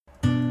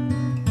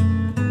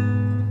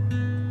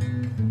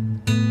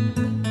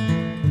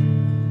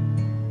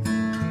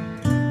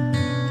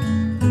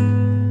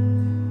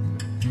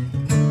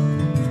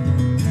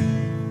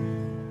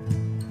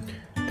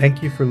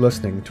Thank you for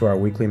listening to our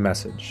weekly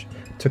message.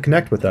 To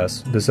connect with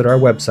us, visit our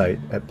website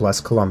at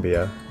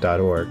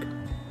blesscolumbia.org.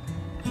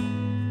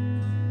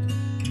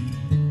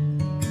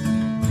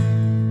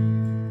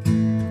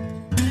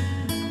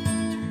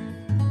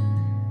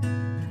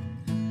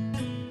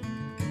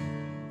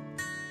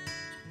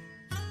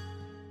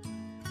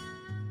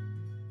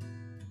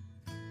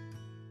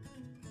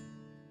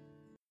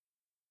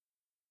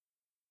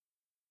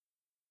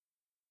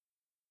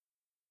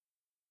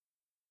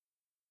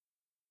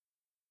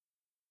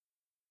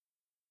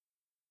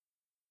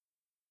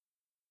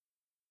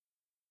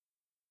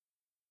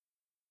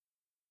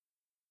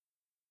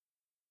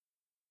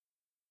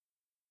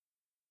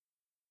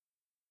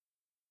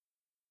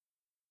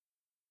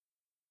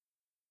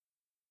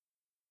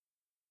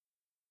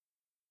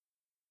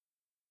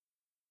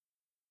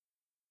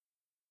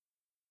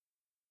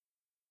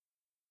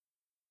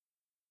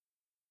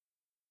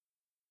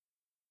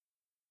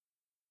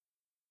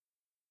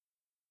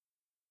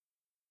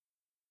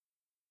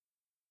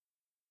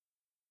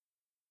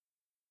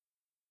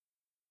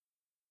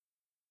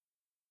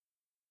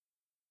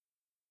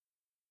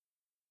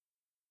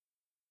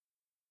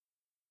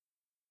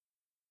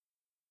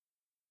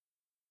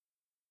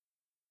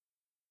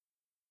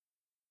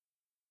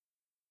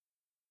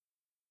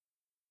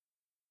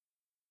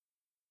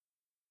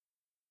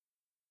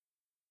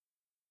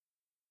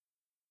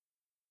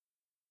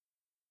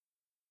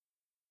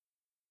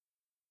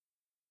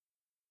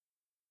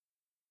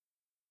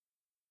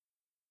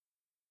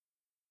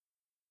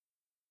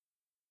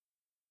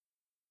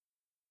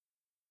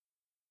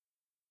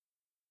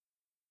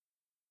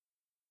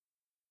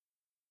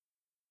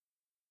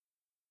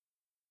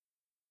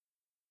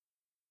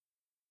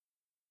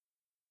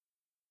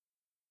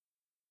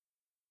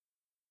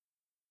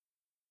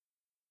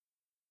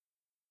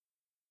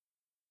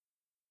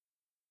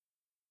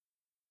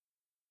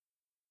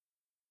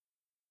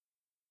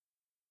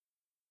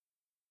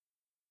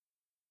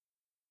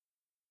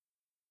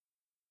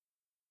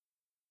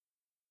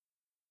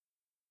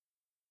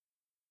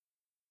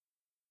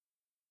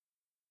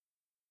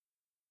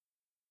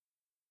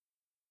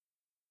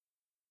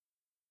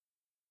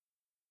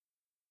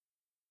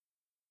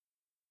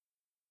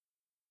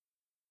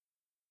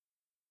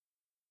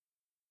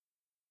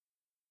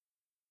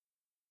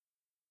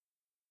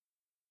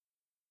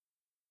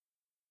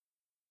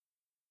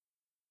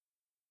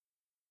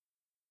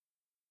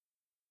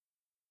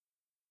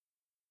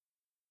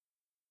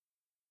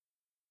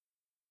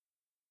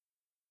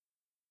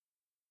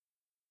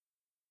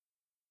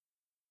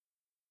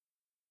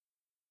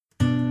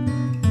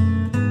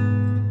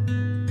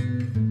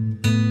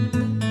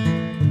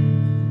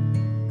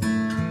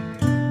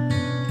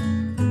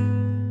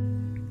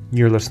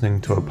 You're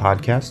listening to a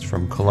podcast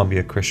from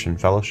Columbia Christian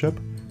Fellowship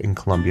in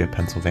Columbia,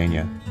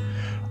 Pennsylvania.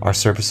 Our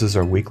services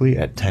are weekly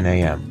at 10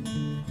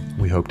 a.m.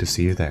 We hope to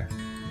see you there.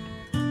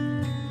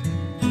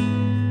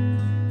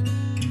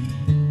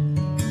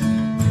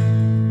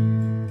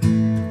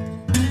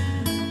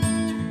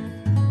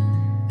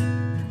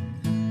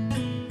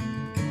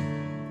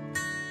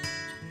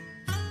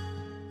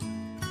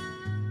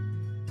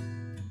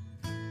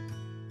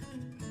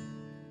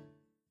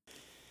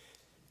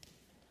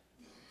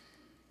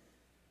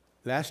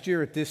 Last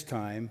year at this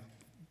time,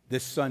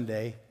 this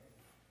Sunday,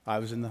 I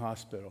was in the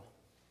hospital.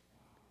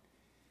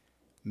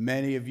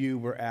 Many of you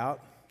were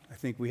out. I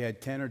think we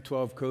had 10 or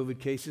 12 COVID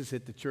cases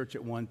hit the church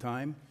at one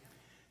time.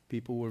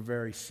 People were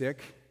very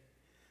sick.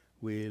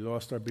 We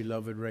lost our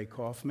beloved Ray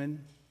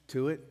Kaufman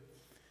to it.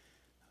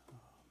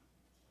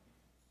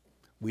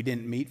 We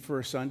didn't meet for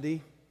a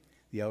Sunday.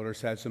 The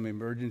elders had some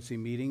emergency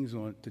meetings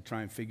to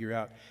try and figure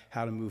out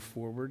how to move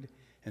forward.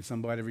 And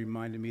somebody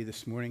reminded me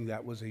this morning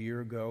that was a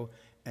year ago.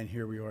 And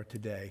here we are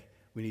today.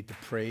 We need to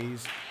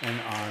praise and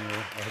honor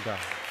our God.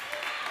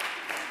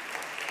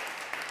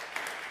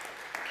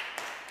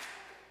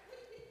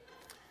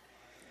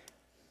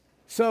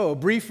 So, a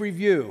brief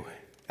review.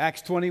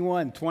 Acts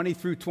 21, 20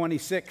 through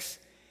 26.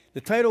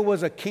 The title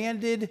was A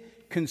Candid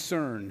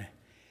Concern.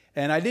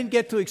 And I didn't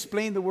get to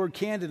explain the word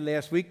candid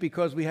last week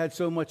because we had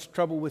so much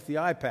trouble with the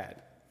iPad.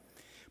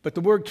 But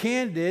the word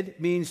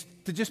candid means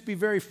to just be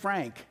very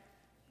frank,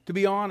 to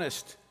be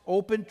honest,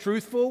 open,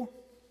 truthful,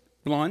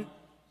 blunt,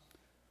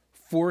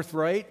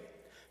 forthright,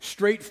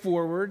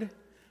 straightforward.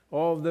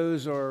 All of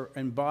those are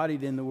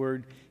embodied in the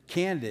word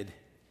candid.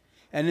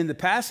 And in the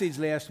passage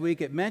last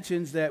week, it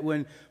mentions that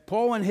when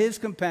Paul and his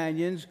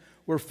companions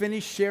were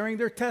finished sharing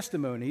their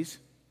testimonies,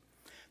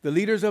 the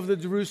leaders of the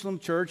Jerusalem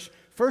church,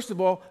 first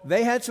of all,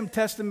 they had some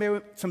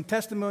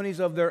testimonies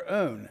of their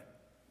own.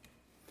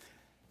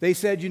 They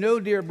said,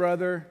 dear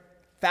brother,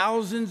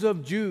 thousands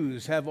of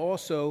Jews have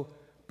also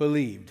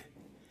believed.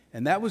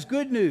 And that was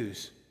good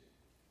news.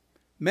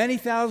 Many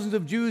thousands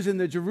of Jews in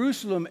the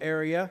Jerusalem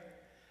area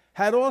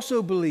had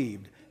also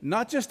believed,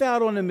 not just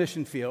out on the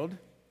mission field,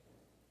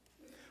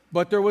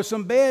 But there was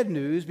some bad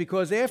news,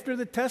 because after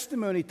the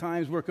testimony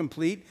times were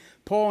complete,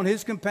 Paul and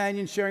his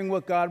companions sharing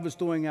what God was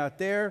doing out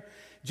there,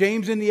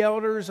 James and the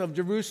elders of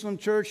Jerusalem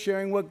church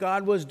sharing what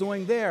God was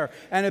doing there.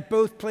 And at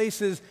both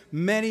places,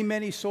 many,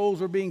 many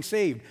souls were being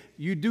saved.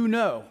 You do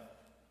know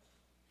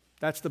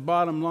that's the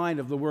bottom line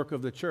of the work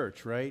of the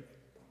church, right?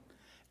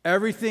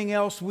 Everything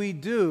else we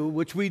do,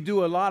 which we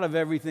do a lot of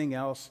everything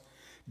else,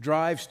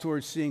 drives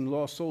towards seeing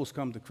lost souls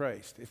come to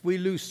Christ. If we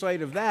lose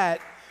sight of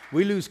that,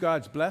 we lose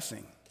God's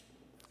blessing.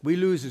 We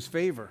lose his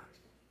favor.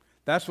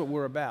 That's what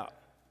we're about.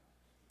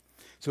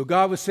 So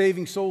God was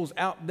saving souls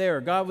out there.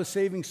 God was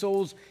saving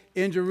souls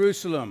in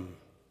Jerusalem.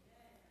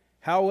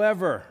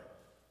 However,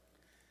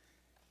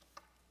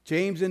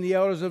 James and the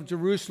elders of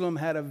Jerusalem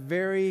had a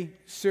very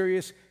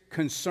serious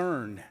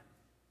concern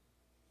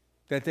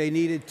that they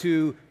needed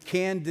to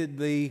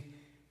candidly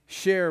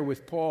share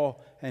with Paul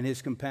and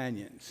his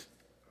companions.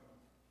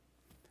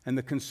 And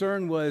the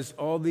concern was,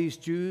 all these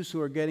Jews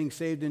who are getting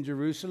saved in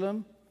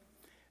Jerusalem,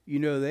 you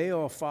know, they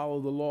all follow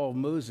the law of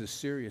Moses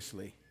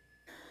seriously.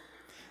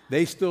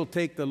 They still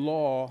take the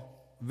law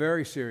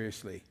very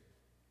seriously.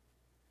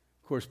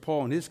 Of course,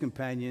 Paul and his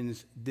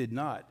companions did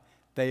not.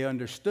 They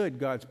understood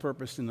God's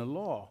purpose in the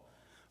law,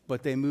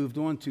 but they moved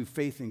on to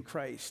faith in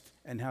Christ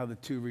and how the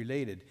two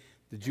related.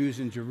 The Jews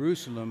in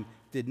Jerusalem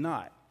did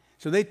not.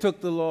 So they still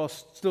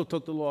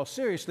took the law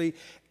seriously.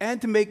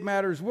 And to make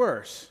matters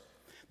worse,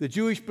 the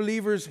Jewish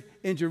believers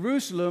in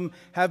Jerusalem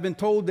have been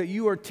told that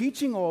you are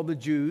teaching all the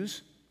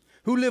Jews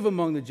who live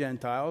among the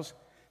Gentiles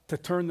to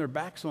turn their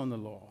backs on the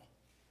law.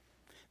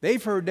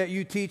 They've heard that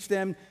you teach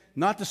them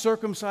not to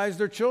circumcise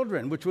their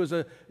children, which was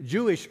a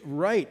Jewish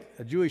rite,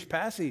 a Jewish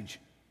passage,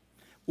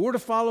 or to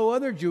follow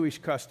other Jewish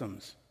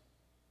customs.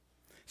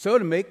 So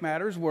to make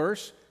matters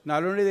worse,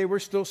 not only they were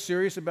still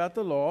serious about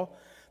the law,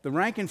 the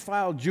rank and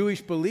file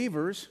Jewish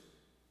believers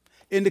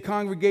in the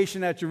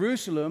congregation at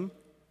Jerusalem,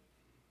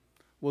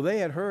 well, they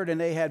had heard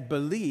and they had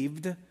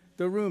believed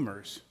the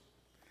rumors.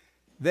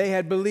 They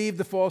had believed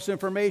the false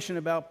information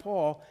about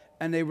Paul,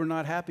 and they were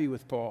not happy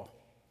with Paul.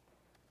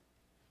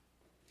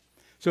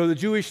 So the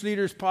Jewish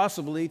leaders,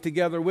 possibly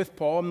together with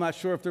Paul, I'm not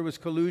sure if there was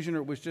collusion or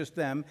it was just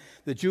them,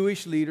 the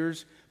Jewish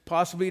leaders,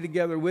 possibly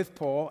together with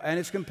Paul and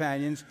his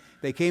companions,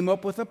 they came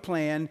up with a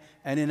plan,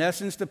 and in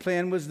essence the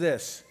plan was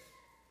this.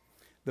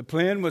 The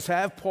plan was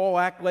have Paul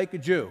act like a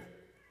Jew.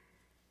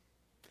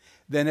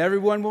 Then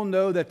everyone will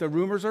know that the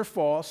rumors are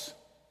false,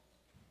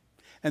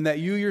 and that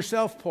you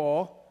yourself,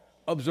 Paul,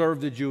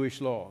 observe the Jewish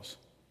laws.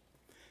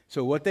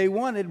 So what they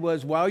wanted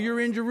was, while you're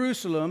in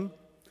Jerusalem,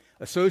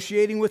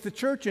 associating with the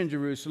church in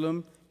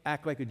Jerusalem,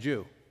 act like a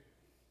Jew.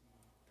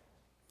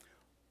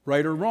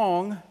 Right or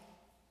wrong,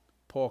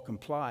 Paul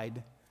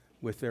complied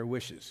with their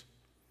wishes.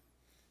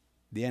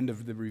 The end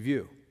of the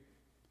review.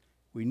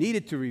 We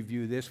needed to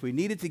review this. We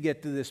needed to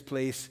get to this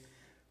place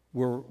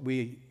where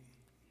we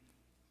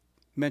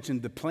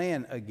mentioned the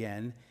plan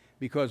again,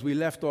 because we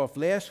left off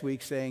last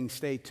week saying,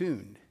 stay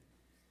tuned.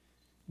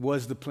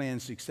 Was the plan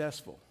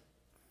successful?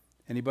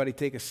 Anybody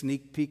take a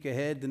sneak peek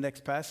ahead the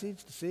next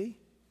passage to see?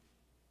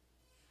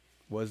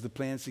 Was the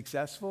plan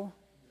successful?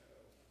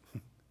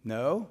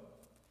 No?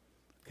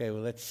 Okay,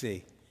 well, let's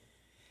see.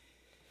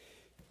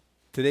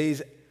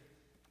 Today's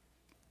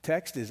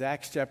text is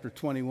Acts chapter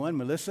 21.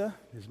 Melissa,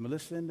 is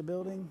Melissa in the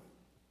building?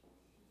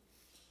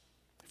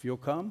 If you'll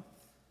come.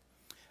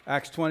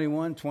 Acts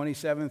 21,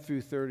 27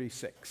 through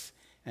 36.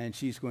 And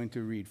she's going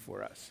to read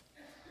for us.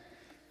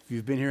 If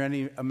you've been here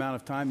any amount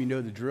of time, you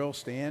know the drill.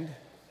 Stand.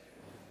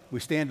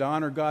 We stand to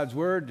honor God's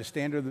word.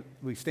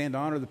 We stand to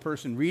honor the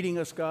person reading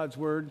us God's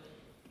word.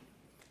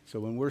 So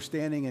when we're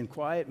standing in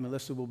quiet,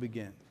 Melissa will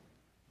begin.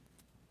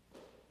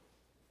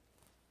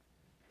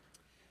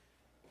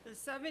 The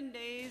 7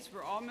 days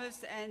were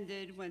almost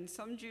ended when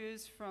some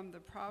Jews from the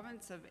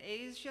province of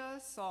Asia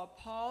saw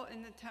Paul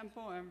in the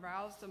temple and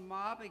roused a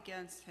mob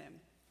against him.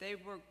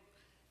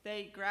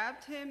 They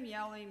grabbed him,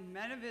 yelling,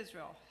 "Men of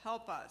Israel,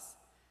 help us.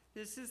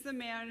 This is the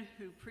man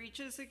who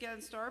preaches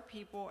against our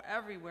people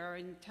everywhere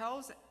and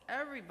tells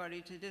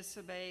everybody to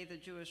disobey the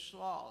Jewish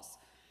laws.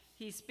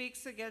 He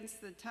speaks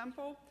against the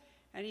temple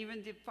and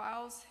even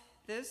defiles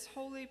this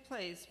holy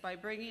place by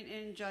bringing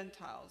in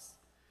Gentiles."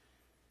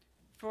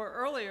 For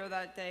earlier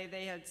that day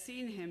they had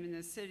seen him in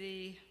the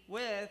city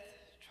with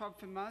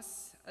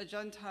Trophimus, a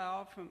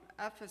Gentile from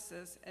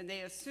Ephesus, and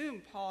they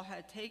assumed Paul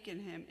had taken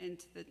him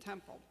into the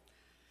temple.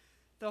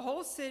 The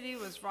whole city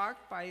was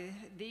rocked by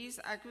these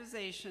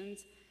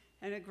accusations,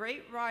 and a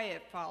great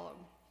riot followed.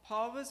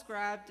 Paul was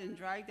grabbed and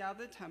dragged out of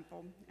the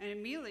temple, and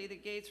immediately the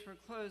gates were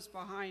closed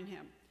behind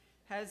him.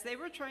 As they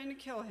were trying to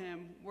kill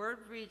him,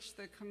 word reached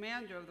the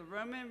commander of the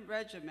Roman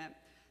regiment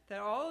that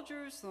all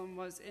Jerusalem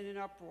was in an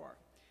uproar.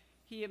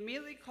 He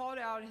immediately called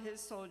out his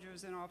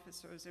soldiers and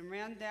officers and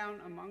ran down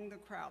among the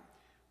crowd.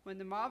 When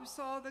the mob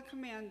saw the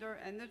commander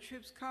and the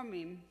troops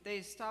coming,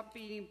 they stopped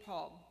beating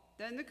Paul.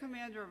 Then the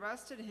commander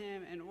arrested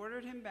him and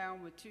ordered him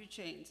bound with 2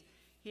 chains.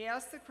 He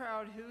asked the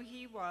crowd who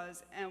he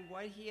was and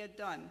what he had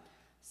done.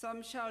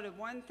 Some shouted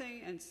one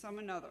thing and some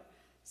another.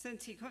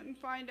 Since he couldn't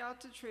find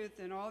out the truth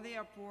in all the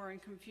uproar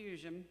and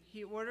confusion,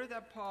 he ordered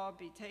that Paul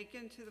be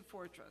taken to the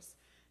fortress.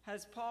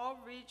 As Paul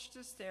reached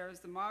the stairs,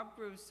 the mob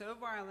grew so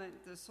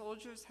violent the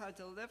soldiers had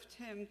to lift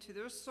him to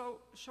their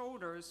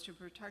shoulders to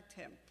protect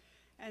him.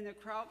 And the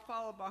crowd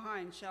followed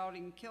behind,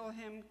 shouting, "Kill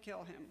him,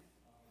 kill him."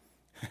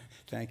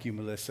 Thank you,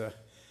 Melissa.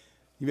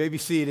 You may be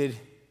seated.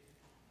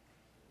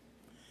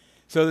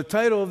 So the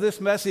title of this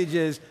message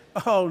is,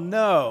 "Oh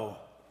no,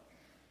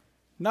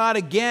 not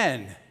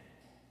again."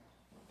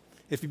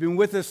 If you've been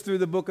with us through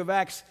the book of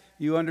Acts,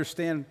 you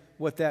understand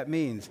what that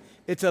means.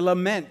 It's a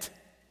lament.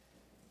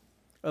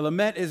 A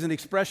lament is an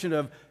expression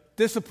of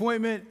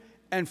disappointment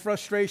and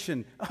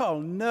frustration.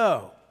 Oh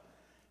no,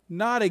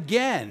 not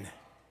again.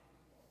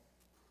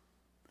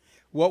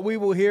 What we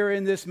will hear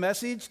in this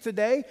message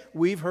today,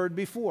 we've heard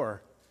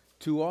before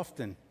too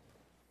often.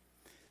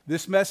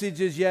 This message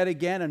is yet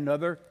again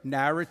another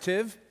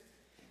narrative.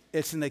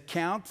 It's an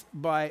account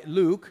by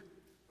Luke,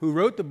 who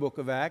wrote the book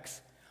of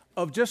Acts,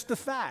 of just the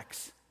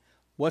facts.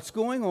 What's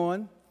going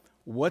on,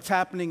 what's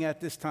happening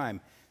at this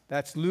time.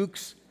 That's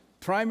Luke's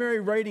primary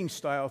writing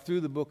style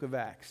through the book of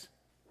Acts.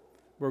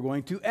 We're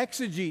going to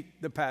exegete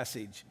the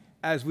passage,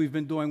 as we've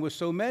been doing with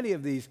so many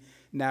of these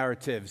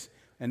narratives.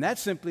 And that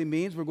simply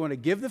means we're going to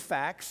give the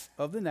facts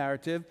of the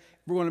narrative.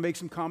 We're going to make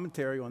some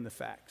commentary on the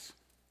facts.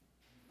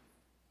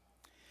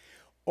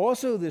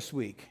 Also this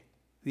week,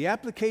 the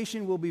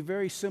application will be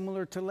very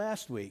similar to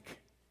last week,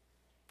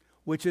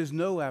 which is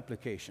no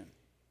application.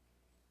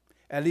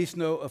 At least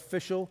no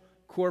official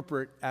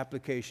corporate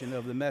application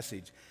of the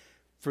message.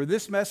 For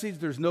this message,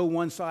 there's no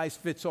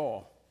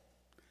one-size-fits-all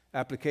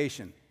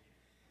application.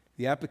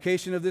 The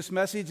application of this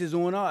message is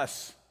on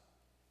us.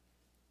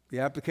 The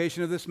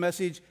application of this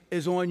message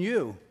is on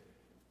you.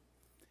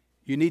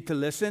 You need to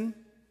listen.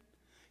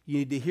 You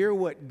need to hear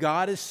what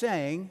God is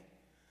saying.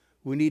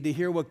 We need to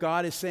hear what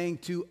God is saying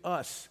to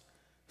us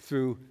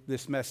through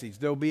this message.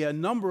 There will be a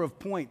number of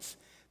points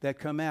that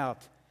come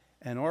out,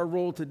 and our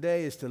role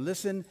today is to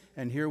listen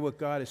and hear what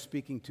God is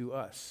speaking to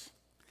us.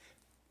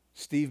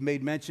 Steve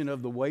made mention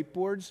of the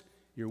whiteboards.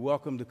 You're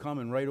welcome to come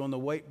and write on the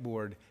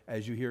whiteboard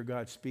as you hear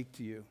God speak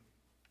to you.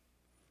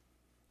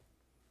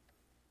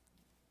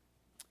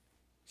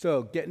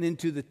 So, getting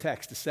into the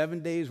text, the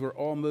 7 days were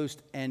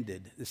almost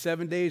ended. The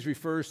 7 days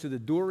refers to the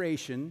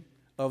duration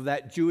of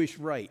that Jewish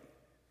rite,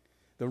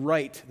 the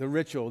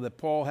ritual that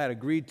Paul had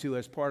agreed to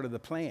as part of the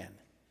plan.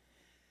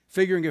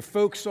 Figuring if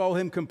folks saw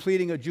him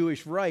completing a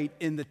Jewish rite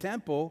in the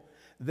temple,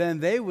 then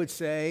they would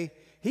say,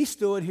 he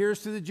still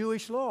adheres to the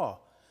Jewish law.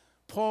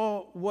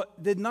 Paul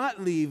did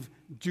not leave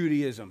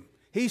Judaism.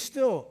 He's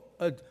still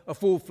a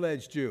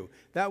full-fledged Jew.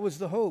 That was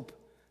the hope.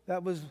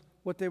 That was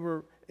what they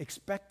were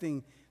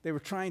expecting. They were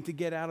trying to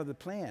get out of the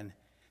plan.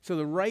 So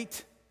the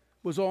rite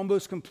was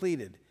almost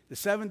completed. The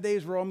 7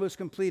 days were almost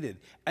completed.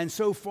 And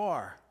so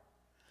far,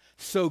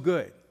 so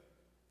good.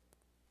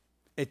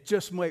 It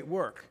just might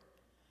work.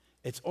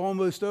 It's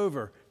almost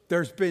over.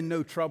 There's been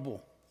no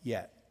trouble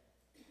yet.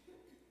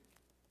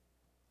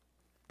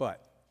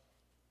 But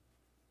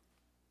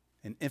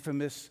an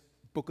infamous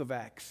book of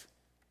Acts.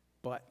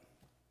 But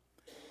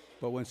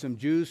when some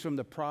Jews from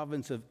the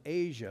province of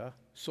Asia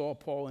saw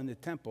Paul in the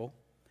temple,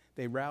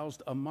 they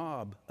roused a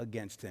mob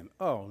against him.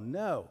 Oh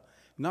no,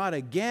 not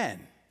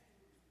again.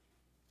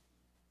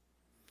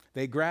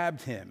 They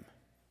grabbed him.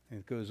 And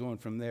it goes on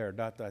from there, ...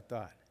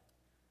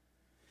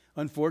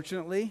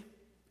 Unfortunately,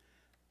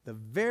 the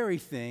very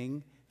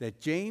thing that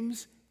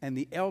James and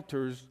the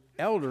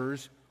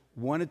elders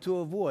wanted to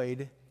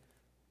avoid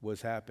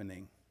was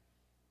happening.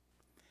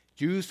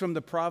 Jews from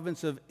the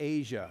province of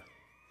Asia.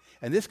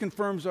 And this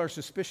confirms our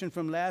suspicion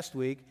from last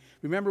week.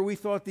 Remember, we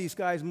thought these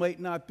guys might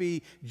not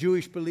be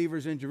Jewish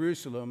believers in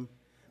Jerusalem,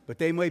 but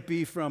they might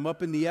be from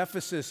up in the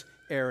Ephesus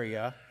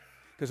area,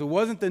 because it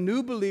wasn't the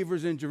new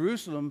believers in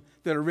Jerusalem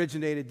that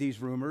originated these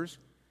rumors,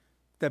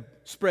 that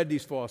spread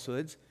these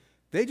falsehoods.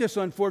 They just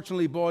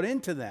unfortunately bought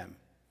into them.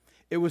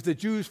 It was the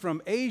Jews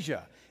from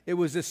Asia. It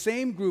was the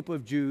same group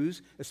of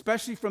Jews,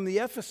 especially from the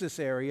Ephesus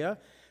area,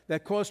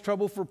 that caused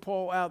trouble for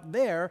Paul out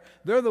there.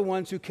 They're the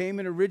ones who came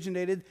and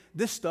originated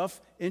this stuff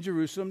in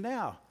Jerusalem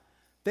now.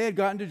 They had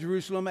gotten to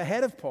Jerusalem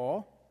ahead of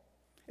Paul.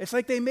 It's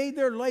like they made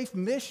their life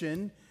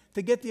mission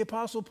to get the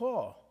Apostle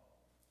Paul.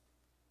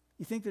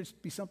 You think there'd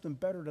be something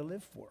better to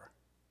live for?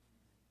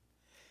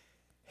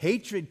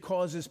 Hatred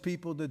causes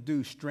people to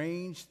do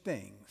strange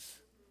things.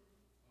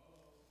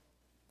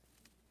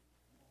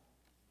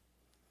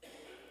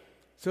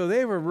 So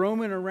they were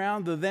roaming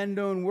around the then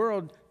known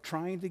world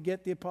trying to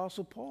get the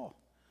Apostle Paul.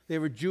 They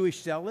were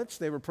Jewish zealots.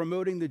 They were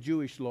promoting the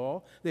Jewish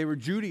law. They were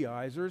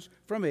Judaizers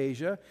from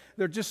Asia.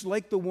 They're just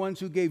like the ones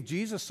who gave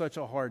Jesus such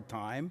a hard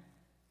time.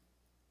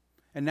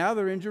 And now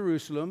they're in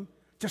Jerusalem,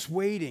 just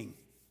waiting.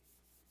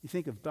 You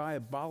think of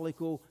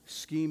diabolical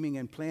scheming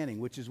and planning,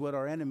 which is what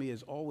our enemy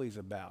is always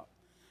about.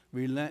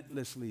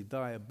 Relentlessly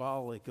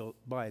diabolically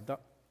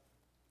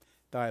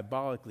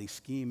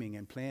scheming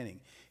and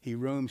planning. He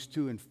roams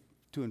to and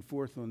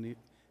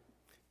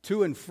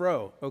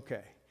fro.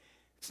 Okay.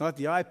 It's not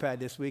the iPad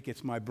this week,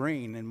 it's my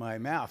brain and my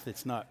mouth.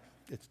 It's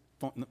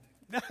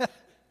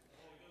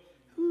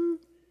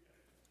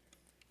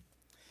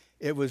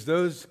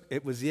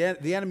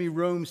The enemy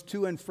roams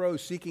to and fro,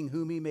 seeking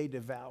whom he may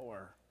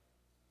devour.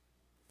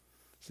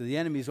 So the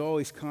enemy's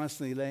always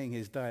constantly laying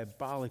his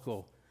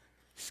diabolical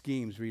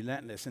schemes,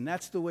 relentless. And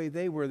that's the way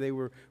they were. They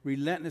were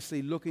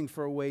relentlessly looking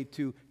for a way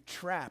to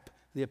trap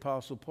the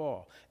Apostle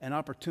Paul, an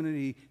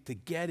opportunity to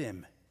get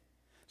him.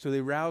 So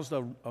they roused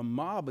a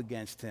mob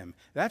against him.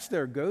 That's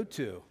their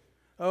go-to.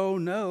 Oh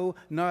no,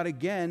 not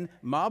again.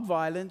 Mob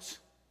violence,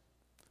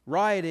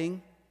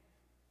 rioting.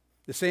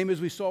 The same as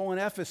we saw in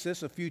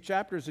Ephesus a few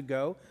chapters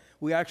ago.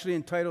 We actually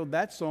entitled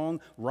that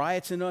song,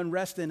 Riots and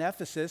Unrest in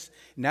Ephesus.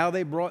 Now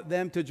they brought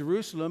them to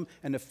Jerusalem,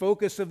 and the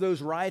focus of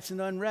those riots and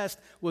unrest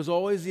was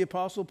always the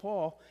Apostle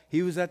Paul.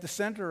 He was at the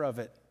center of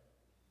it.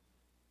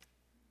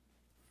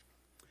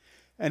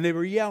 And they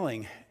were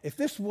yelling. If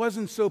this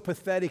wasn't so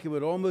pathetic, it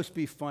would almost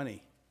be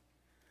funny.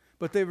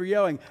 But they were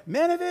yelling,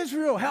 "Men of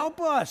Israel,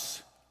 help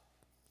us!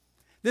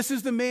 This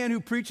is the man who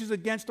preaches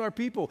against our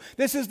people.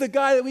 This is the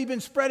guy that we've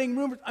been spreading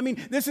rumors.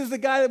 This is the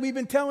guy that we've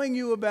been telling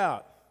you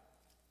about.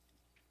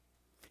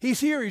 He's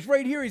here. He's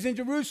right here. He's in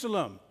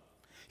Jerusalem.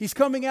 He's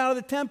coming out of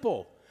the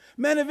temple.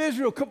 Men of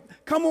Israel,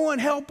 come on,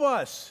 help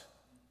us."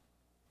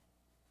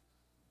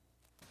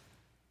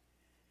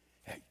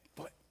 Hey,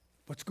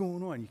 what's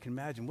going on? You can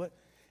imagine what.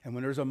 And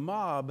when there's a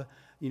mob,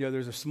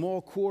 there's a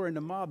small core in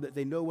the mob that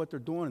they know what they're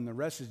doing, and the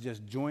rest is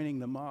just joining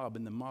the mob,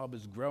 and the mob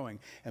is growing.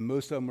 And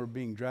most of them are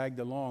being dragged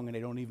along, and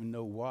they don't even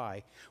know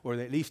why, or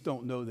they at least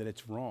don't know that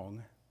it's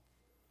wrong.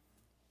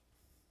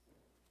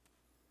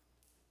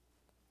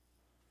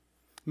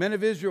 Men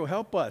of Israel,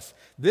 help us.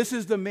 This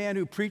is the man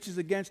who preaches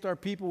against our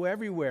people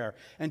everywhere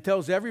and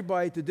tells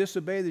everybody to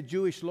disobey the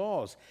Jewish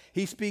laws.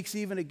 He speaks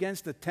even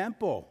against the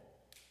temple.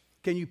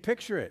 Can you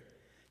picture it?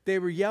 They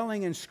were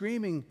yelling and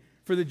screaming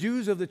for the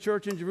Jews of the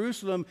church in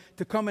Jerusalem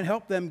to come and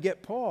help them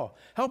get Paul.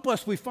 Help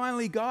us, we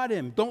finally got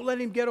him. Don't let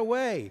him get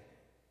away.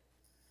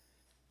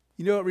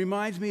 It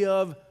reminds me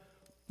of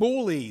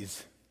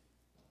bullies.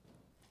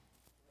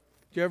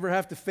 Did you ever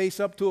have to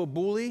face up to a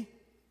bully?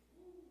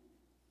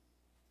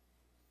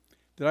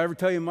 Did I ever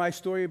tell you my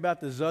story about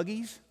the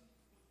Zuggies?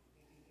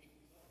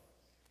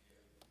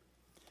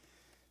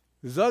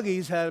 The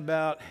Zuggies had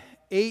about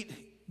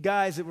 8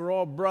 guys that were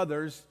all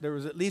brothers. There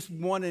was at least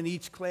one in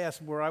each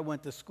class where I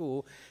went to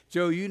school.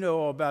 Joe, you know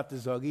all about the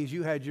Zuggies.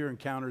 You had your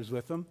encounters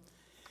with them.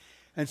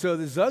 And so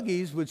the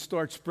Zuggies would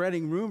start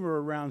spreading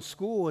rumor around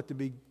school at the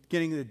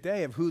beginning of the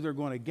day of who they're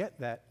going to get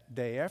that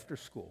day after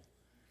school.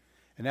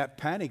 And that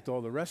panicked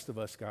all the rest of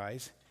us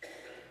guys.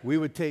 We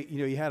would take,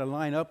 you had to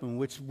line up in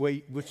which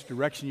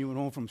direction you went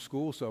home from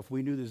school. So if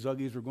we knew the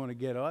Zuggies were going to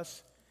get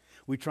us,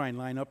 we'd try and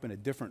line up in a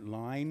different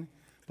line.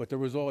 But there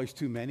was always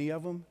too many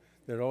of them.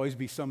 There'd always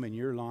be some in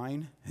your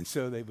line, and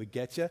so they would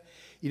get you.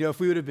 If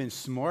we would have been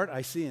smart,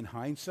 I see in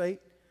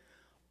hindsight,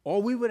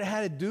 all we would have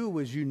had to do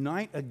was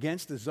unite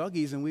against the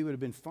Zuggies, and we would have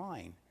been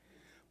fine.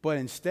 But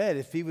instead,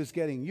 if he was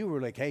getting you,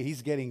 we're like, hey,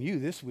 he's getting you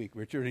this week,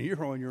 Richard, and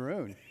you're on your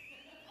own.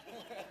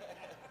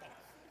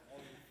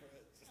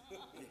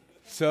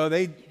 So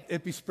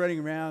it'd be spreading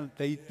around.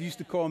 They used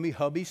to call me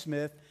Hubby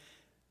Smith.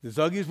 The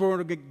Zuggies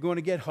were going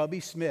to get Hubby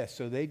Smith,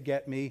 so they'd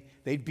get me.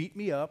 They'd beat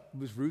me up. It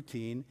was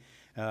routine.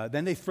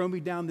 Then they throw me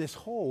down this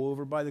hole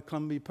over by the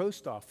Columbia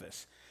Post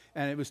Office,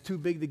 and it was too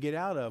big to get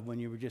out of when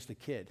you were just a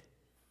kid.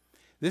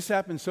 This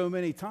happened so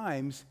many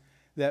times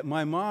that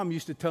my mom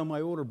used to tell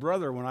my older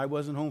brother when I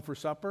wasn't home for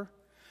supper,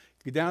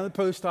 "Go down to the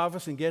post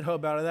office and get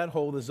Hub out of that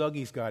hole. The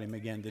Zuggies got him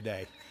again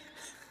today."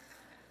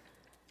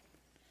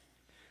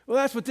 Well,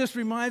 that's what this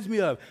reminds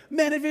me of.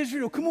 Men of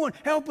Israel, come on,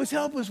 help us,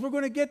 help us. We're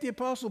going to get the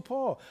Apostle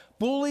Paul.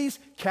 Bullies,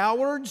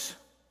 cowards.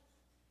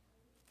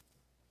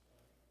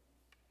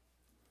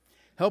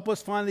 Help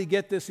us finally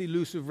get this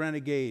elusive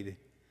renegade,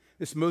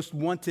 this most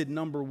wanted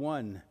number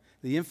one,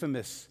 the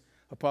infamous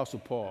Apostle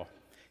Paul.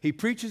 He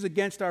preaches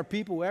against our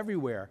people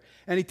everywhere,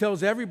 and he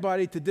tells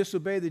everybody to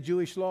disobey the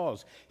Jewish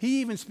laws.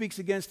 He even speaks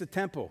against the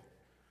temple.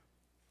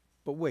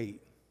 But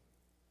wait,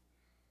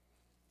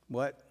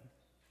 what?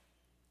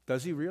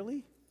 Does he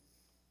really?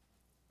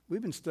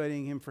 We've been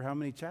studying him for how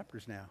many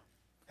chapters now?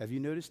 Have you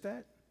noticed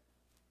that?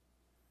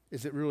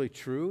 Is it really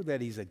true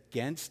that he's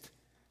against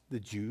the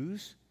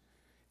Jews?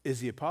 Is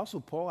the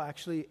Apostle Paul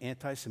actually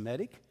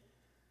anti-Semitic?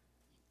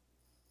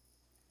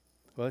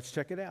 Well, let's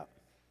check it out.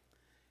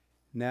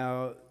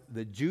 Now,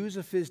 the Jews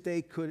of his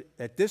day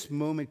at this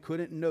moment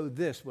couldn't know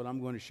this, what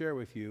I'm going to share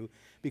with you,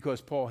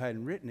 because Paul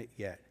hadn't written it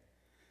yet.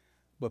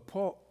 But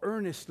Paul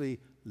earnestly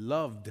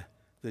loved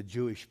the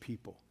Jewish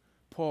people.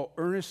 Paul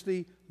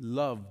earnestly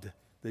loved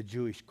the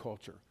Jewish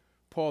culture.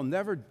 Paul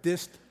never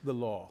dissed the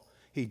law.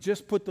 He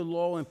just put the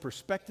law in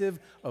perspective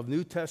of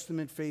New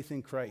Testament faith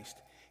in Christ.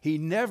 He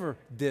never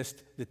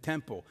dissed the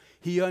temple.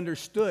 He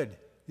understood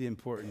the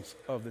importance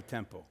of the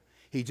temple.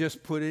 He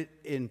just put it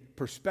in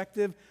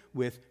perspective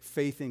with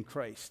faith in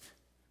Christ,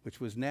 which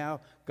was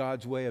now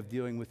God's way of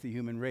dealing with the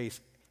human race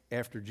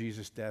after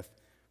Jesus' death,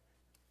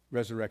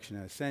 resurrection,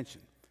 and ascension.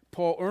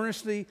 Paul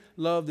earnestly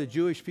loved the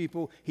Jewish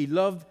people. He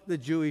loved the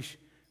Jewish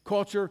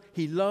culture.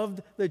 He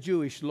loved the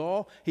Jewish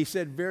law. He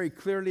said very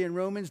clearly in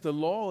Romans, the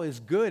law is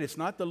good. It's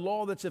not the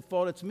law that's at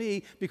fault, it's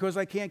me because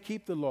I can't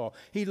keep the law.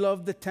 He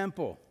loved the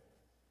temple.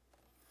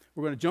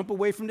 We're going to jump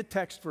away from the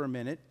text for a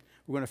minute.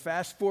 We're going to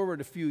fast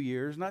forward a few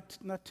years,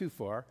 not too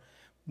far.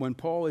 When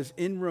Paul is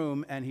in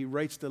Rome and he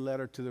writes the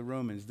letter to the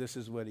Romans, this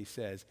is what he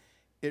says.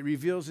 It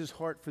reveals his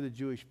heart for the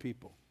Jewish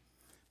people.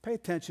 Pay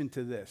attention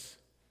to this.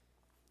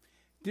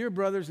 Dear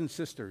brothers and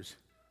sisters,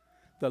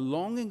 the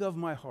longing of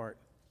my heart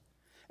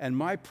and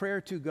my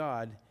prayer to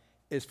God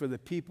is for the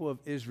people of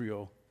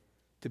Israel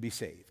to be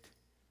saved.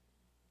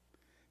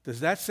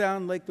 Does that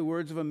sound like the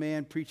words of a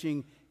man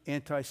preaching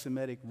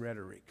anti-Semitic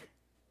rhetoric?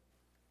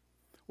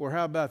 Or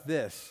how about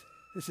this?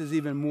 This is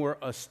even more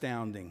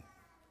astounding.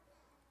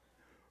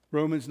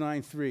 Romans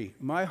 9:3.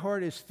 My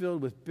heart is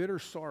filled with bitter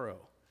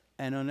sorrow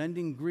and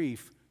unending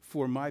grief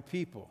for my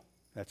people.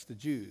 That's the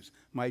Jews,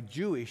 my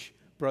Jewish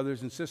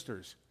brothers and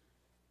sisters.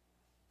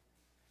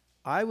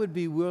 I would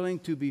be willing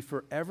to be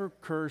forever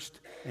cursed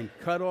and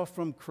cut off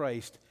from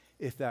Christ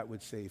if that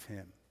would save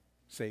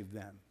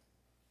them.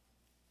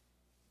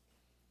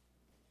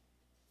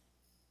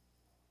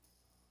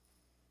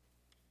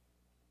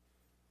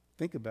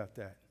 Think about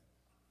that.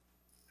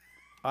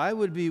 I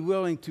would be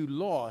willing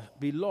to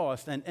be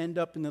lost and end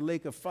up in the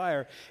lake of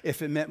fire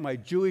if it meant my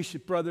Jewish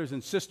brothers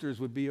and sisters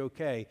would be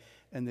okay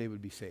and they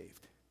would be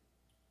saved.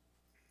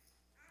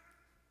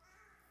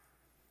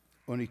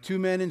 Only two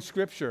men in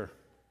Scripture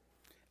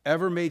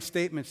ever made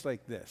statements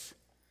like this.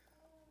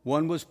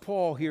 One was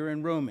Paul here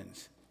in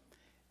Romans.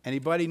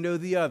 Anybody know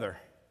the other?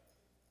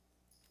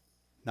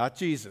 Not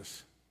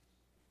Jesus.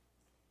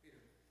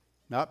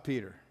 Not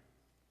Peter.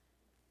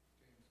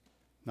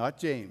 Not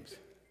James.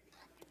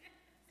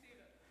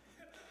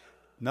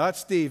 Not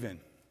Stephen.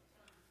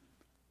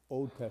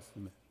 Old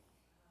Testament.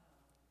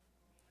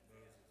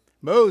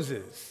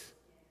 Moses.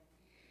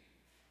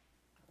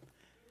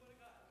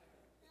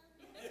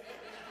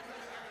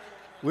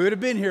 We would have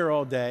been here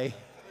all day.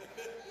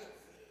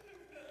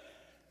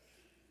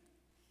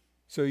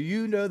 So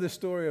you know the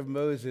story of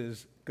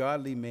Moses,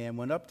 godly man,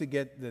 went up to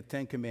get the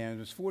 10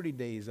 Commandments, 40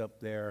 days up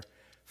there,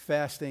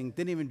 fasting,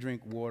 didn't even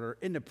drink water,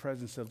 in the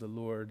presence of the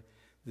Lord.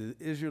 The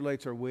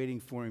Israelites are waiting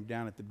for him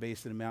down at the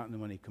base of the mountain.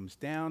 And when he comes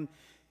down,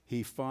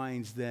 he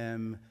finds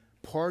them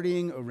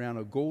partying around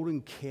a golden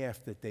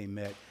calf that they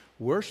met,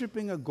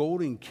 worshiping a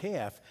golden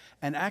calf,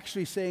 and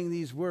actually saying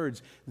these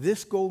words,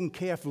 this golden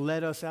calf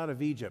led us out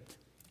of Egypt.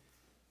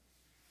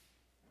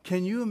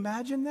 Can you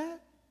imagine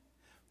that?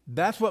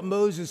 That's what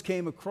Moses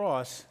came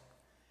across.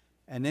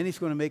 And then he's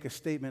going to make a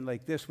statement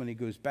like this when he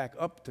goes back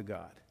up to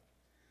God.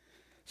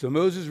 So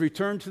Moses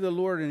returned to the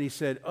Lord and he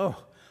said,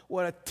 oh,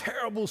 what a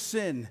terrible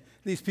sin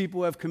these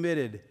people have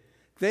committed.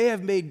 They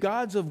have made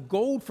gods of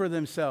gold for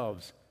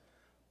themselves.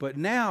 But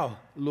now,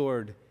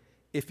 Lord,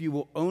 if you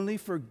will only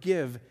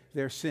forgive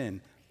their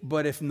sin,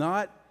 but if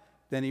not,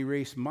 then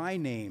erase my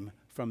name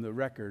from the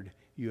record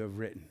you have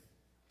written.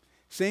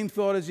 Same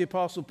thought as the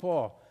Apostle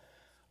Paul.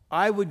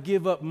 I would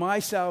give up my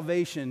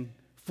salvation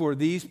for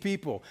these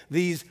people,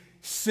 these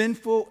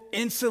sinful,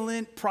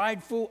 insolent,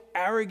 prideful,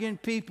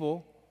 arrogant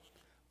people.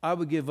 I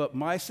would give up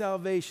my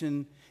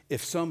salvation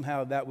if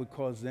somehow that would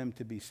cause them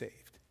to be saved.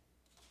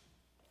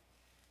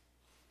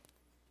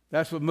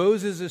 That's what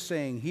Moses is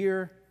saying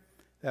here.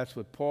 That's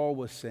what Paul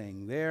was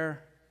saying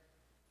there.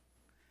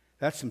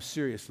 That's some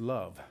serious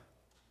love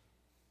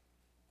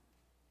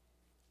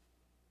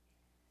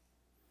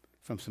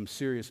from some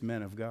serious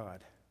men of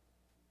God.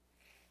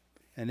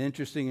 And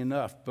interesting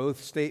enough,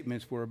 both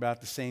statements were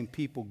about the same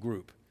people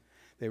group.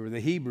 They were the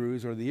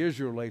Hebrews or the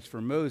Israelites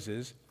for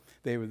Moses.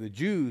 They were the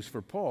Jews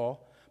for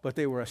Paul, but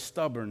they were a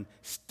stubborn,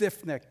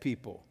 stiff-necked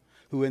people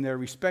who in their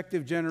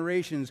respective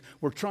generations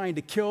were trying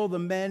to kill the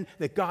men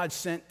that God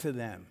sent to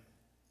them.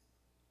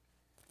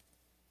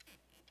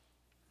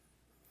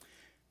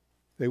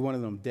 They wanted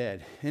them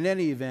dead. In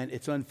any event,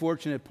 it's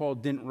unfortunate Paul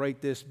didn't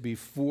write this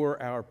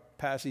before our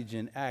passage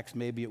in Acts.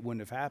 Maybe it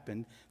wouldn't have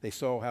happened. They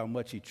saw how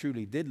much he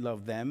truly did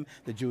love them,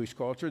 the Jewish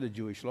culture, the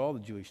Jewish law, the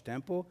Jewish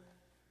temple.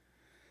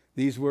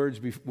 These words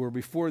were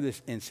before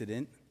this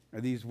incident, or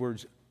these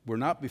words were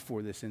not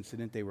before this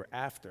incident, they were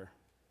after.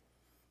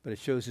 But it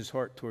shows his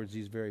heart towards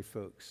these very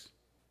folks.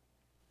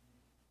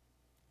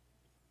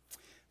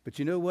 But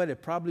you know what?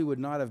 It probably would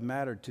not have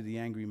mattered to the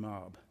angry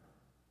mob.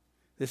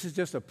 This is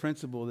just a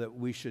principle that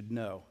we should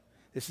know.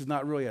 This is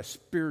not really a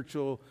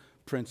spiritual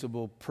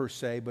principle per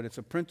se, but it's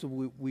a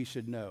principle we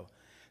should know.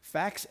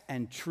 Facts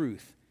and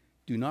truth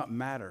do not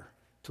matter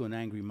to an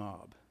angry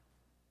mob.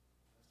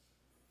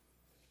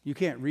 You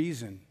can't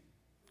reason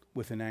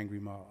with an angry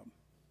mob.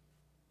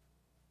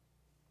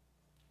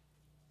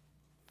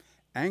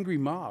 Angry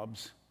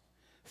mobs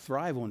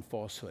thrive on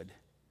falsehood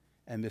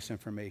and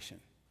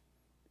misinformation.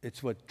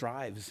 It's what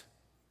drives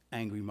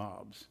angry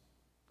mobs,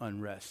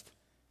 unrest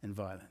and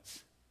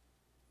violence.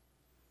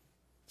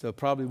 So it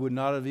probably would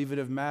not have even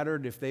have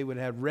mattered if they would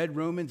have read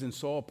Romans and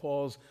saw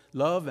Paul's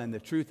love and the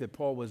truth that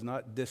Paul was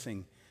not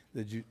dissing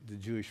the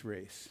Jewish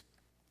race.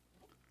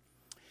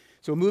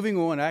 So moving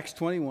on, Acts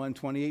 21,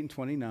 28 and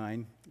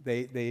 29,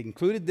 They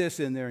included this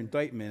in their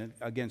indictment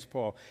against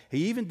Paul.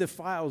 He even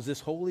defiles this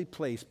holy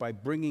place by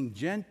bringing in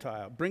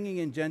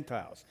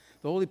Gentiles.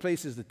 The holy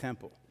place is the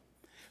temple.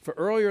 For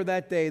earlier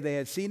that day, they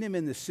had seen him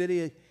in the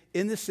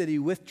city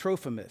with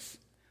Trophimus,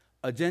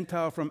 a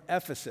Gentile from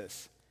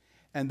Ephesus,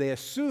 and they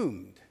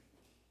assumed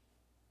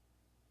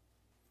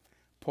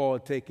Paul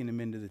had taken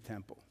him into the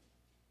temple.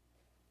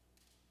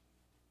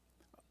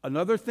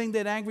 Another thing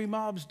that angry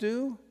mobs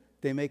do,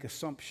 they make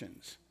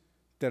assumptions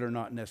that are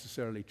not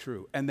necessarily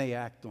true, and they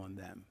act on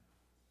them.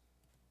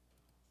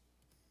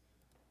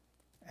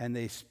 And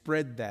they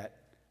spread that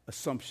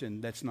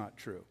assumption that's not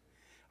true.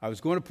 I was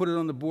going to put it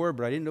on the board,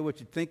 but I didn't know what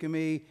you'd think of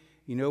me.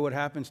 You know what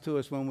happens to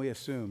us when we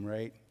assume,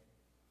 right?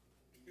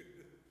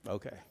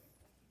 Okay.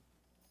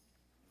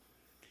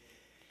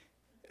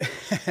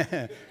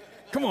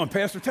 Come on,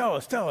 Pastor, tell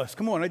us.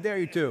 Come on, I dare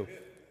you to.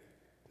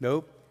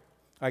 Nope.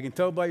 I can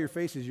tell by your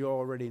faces you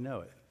already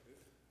know it.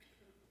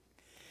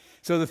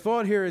 So the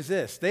thought here is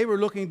this. They were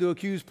looking to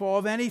accuse Paul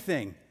of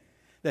anything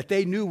that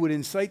they knew would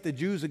incite the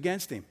Jews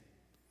against him.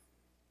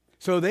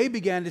 So they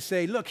began to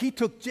say, look, he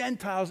took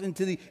Gentiles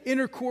into the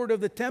inner court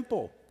of the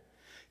temple.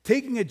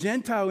 Taking a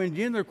Gentile in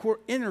the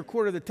inner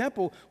court of the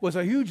temple was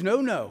a huge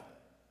no-no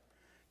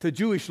to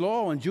Jewish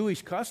law and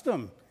Jewish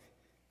custom,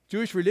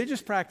 Jewish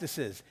religious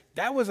practices.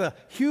 That was a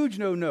huge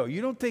no-no.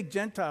 You don't take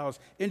Gentiles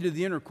into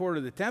the inner court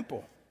of the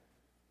temple.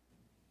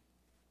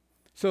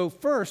 So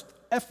first,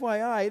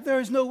 FYI, there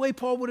is no way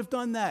Paul would have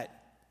done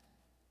that.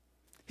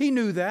 He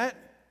knew that.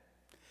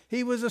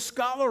 He was a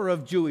scholar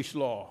of Jewish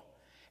law,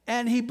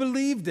 and he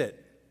believed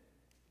it.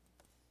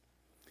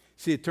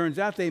 See, it turns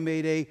out they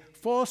made a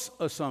false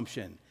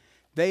assumption.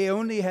 They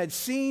only had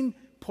seen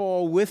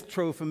Paul with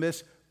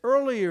Trophimus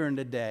earlier in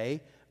the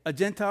day, a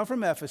Gentile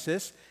from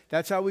Ephesus.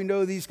 That's how we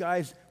know these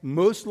guys,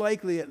 most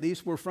likely at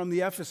least, were from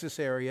the Ephesus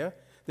area.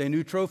 They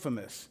knew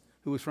Trophimus,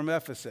 who was from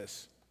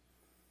Ephesus.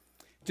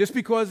 Just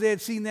because they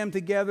had seen them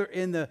together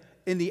in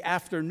the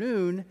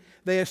afternoon,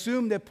 they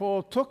assumed that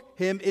Paul took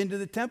him into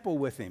the temple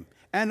with him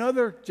and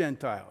other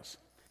Gentiles.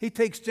 He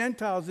takes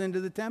Gentiles into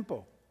the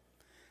temple.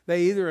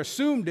 They either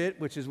assumed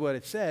it, which is what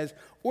it says,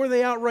 or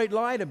they outright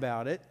lied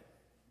about it.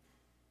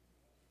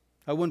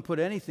 I wouldn't put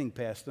anything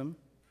past them.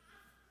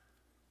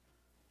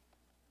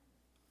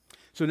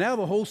 So now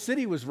the whole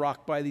city was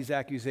rocked by these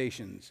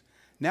accusations.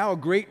 Now a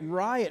great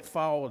riot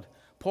followed.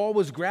 Paul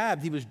was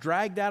grabbed. He was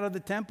dragged out of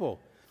the temple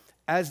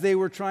as they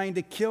were trying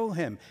to kill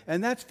him.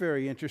 And that's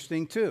very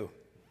interesting too,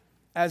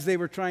 as they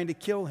were trying to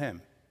kill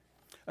him.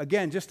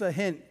 Again, just a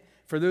hint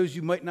for those of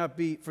you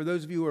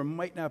who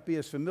might not be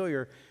as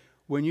familiar,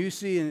 when you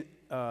see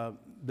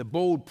the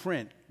bold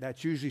print,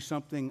 that's usually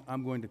something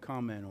I'm going to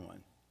comment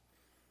on.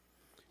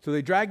 So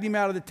they dragged him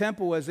out of the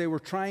temple as they were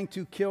trying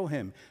to kill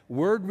him.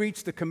 Word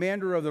reached the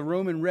commander of the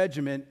Roman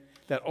regiment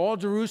that all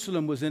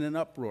Jerusalem was in an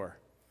uproar.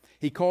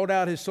 He called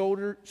out his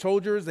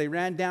soldiers. They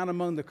ran down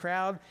among the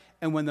crowd.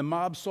 And when the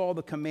mob saw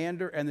the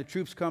commander and the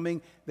troops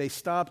coming, they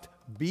stopped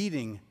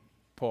beating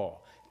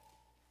Paul.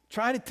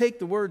 Try to take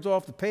the words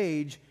off the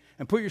page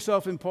and put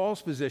yourself in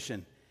Paul's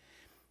position.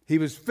 He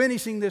was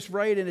finishing this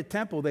rite in the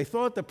temple. They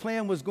thought the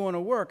plan was going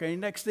to work. And the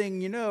next thing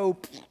you know,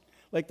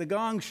 like the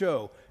Gong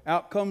Show,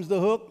 out comes the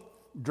hook,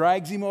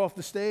 drags him off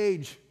the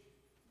stage.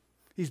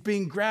 He's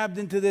being grabbed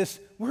into this.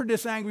 Where'd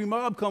this angry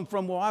mob come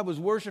from? Well, I was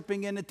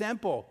worshiping in the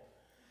temple.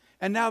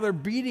 And now they're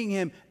beating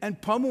him and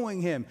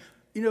pummeling him.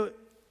 You know,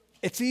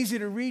 it's easy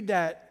to read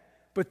that,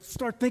 but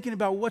start thinking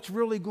about what's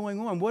really going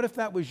on. What if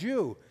that was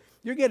you?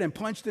 You're getting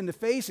punched in the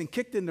face and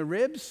kicked in the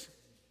ribs.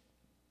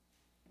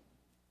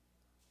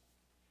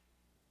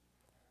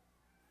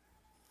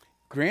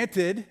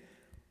 Granted,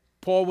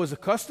 Paul was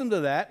accustomed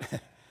to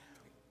that,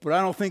 but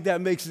I don't think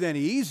that makes it any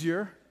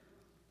easier.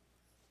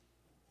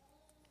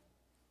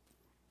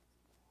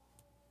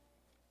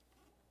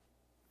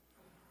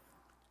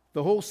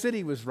 The whole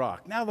city was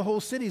rocked. Now the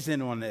whole city's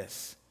in on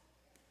this.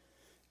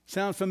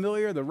 Sound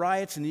familiar? The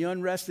riots and the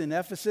unrest in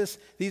Ephesus,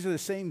 these are the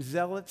same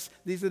zealots.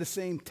 These are the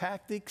same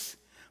tactics.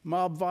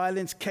 Mob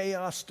violence,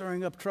 chaos,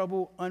 stirring up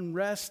trouble,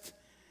 unrest.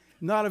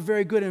 Not a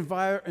very good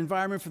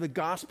environment for the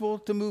gospel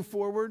to move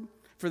forward,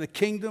 for the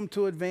kingdom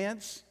to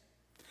advance.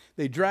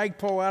 They dragged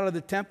Paul out of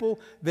the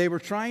temple. They were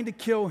trying to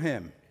kill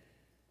him.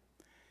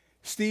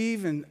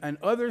 Steve and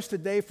others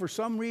today, for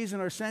some reason,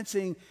 are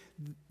sensing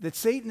that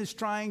Satan is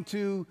trying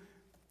to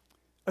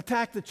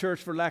attack the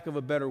church, for lack of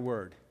a better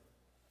word.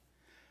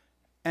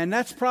 And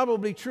that's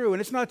probably true.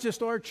 And it's not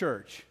just our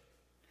church.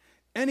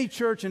 Any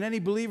church and any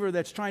believer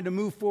that's trying to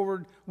move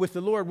forward with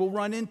the Lord will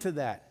run into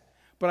that.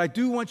 But I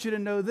do want you to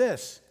know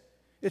this.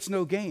 It's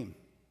no game.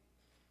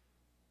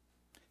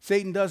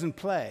 Satan doesn't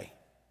play.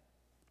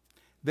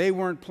 They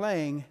weren't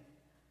playing.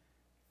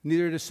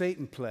 Neither does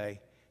Satan play.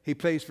 He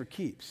plays for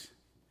keeps.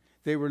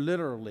 They were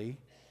literally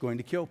going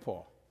to kill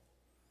Paul.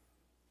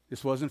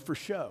 This wasn't for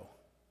show.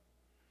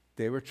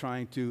 They were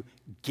trying to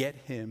get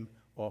him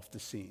off the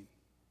scene.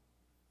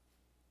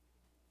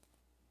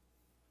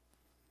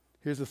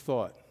 Here's a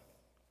thought.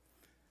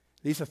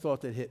 At least a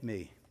thought that hit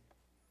me.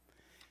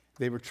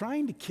 They were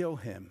trying to kill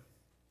him,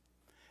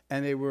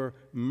 and they were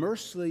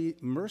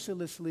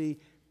mercilessly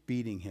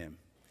beating him.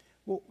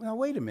 Well, now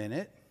wait a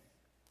minute.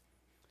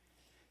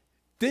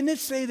 Didn't it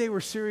say they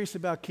were serious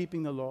about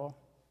keeping the law?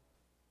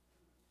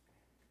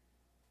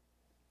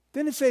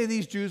 Didn't it say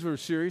these Jews were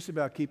serious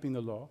about keeping the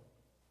law?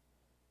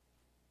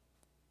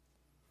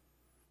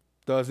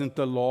 Doesn't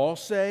the law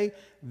say,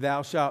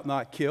 thou shalt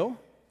not kill?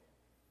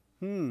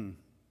 See,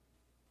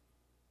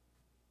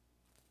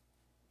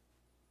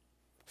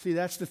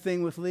 that's the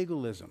thing with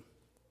legalism.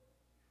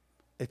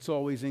 It's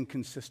always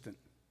inconsistent.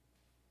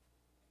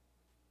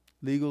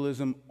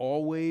 Legalism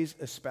always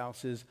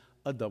espouses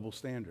a double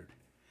standard.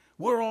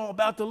 We're all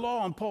about the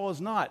law, and Paul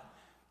is not.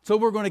 So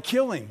we're going to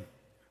kill him.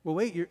 Well,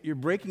 wait, you're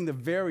breaking the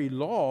very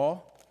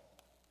law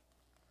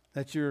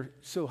that you're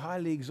so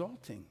highly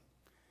exalting.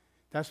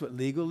 That's what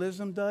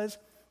legalism does.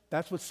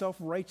 That's what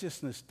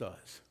self-righteousness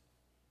does.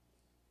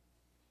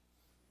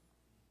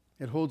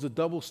 It holds a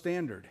double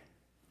standard.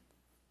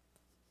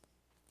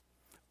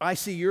 I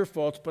see your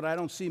faults, but I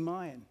don't see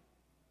mine.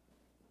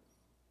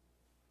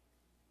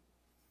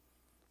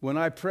 When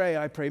I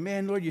pray,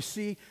 man, Lord, you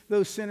see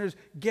those sinners?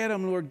 Get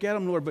them,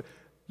 Lord, but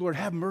Lord,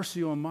 have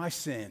mercy on my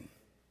sin.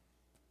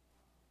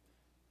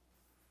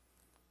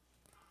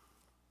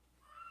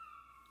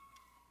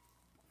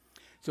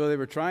 So they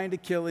were trying to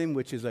kill him,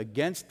 which is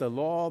against the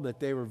law that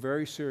they were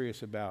very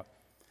serious about.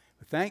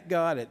 But thank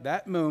God, at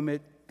that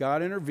moment,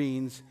 God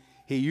intervenes.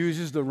 He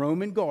uses the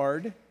Roman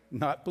guard,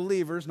 not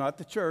believers, not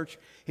the church.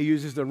 He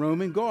uses the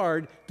Roman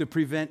guard to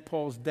prevent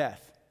Paul's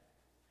death.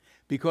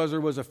 Because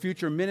there was a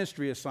future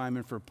ministry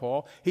assignment for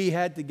Paul, he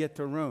had to get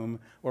to Rome,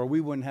 or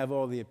we wouldn't have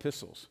all the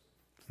epistles.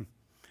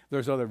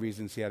 There's other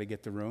reasons he had to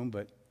get to Rome,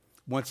 but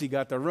once he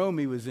got to Rome,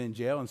 he was in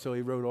jail, and so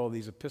he wrote all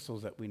these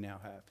epistles that we now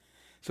have.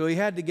 So he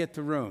had to get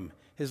to Rome.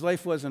 His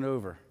life wasn't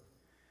over.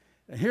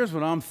 And here's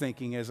what I'm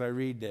thinking as I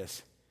read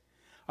this.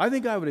 I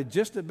think I would have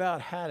just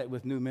about had it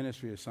with new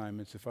ministry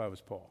assignments if I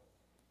was Paul.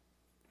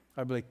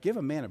 I'd be like, give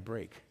a man a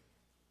break.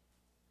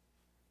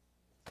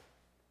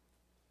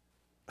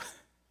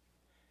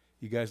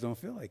 You guys don't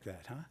feel like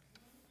that, huh?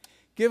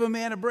 Give a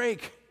man a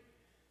break.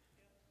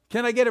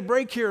 Can I get a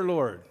break here,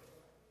 Lord?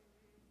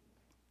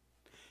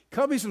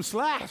 Cut me some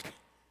slack.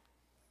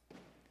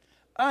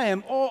 I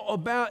am all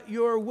about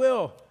your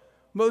will.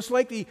 Most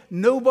likely,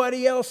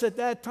 nobody else at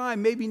that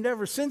time, maybe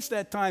never since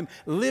that time,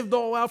 lived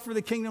all out for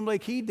the kingdom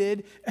like he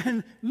did.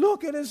 And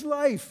look at his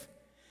life.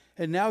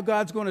 And now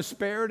God's going to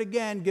spare it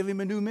again, give him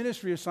a new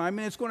ministry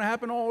assignment. It's going to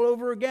happen all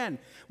over again.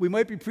 We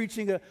might be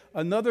preaching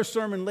another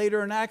sermon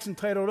later in Acts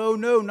entitled, "Oh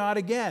no, not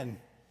again."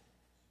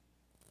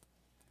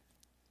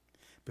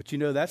 But you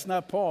know, that's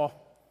not Paul.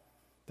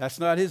 That's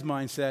not his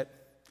mindset.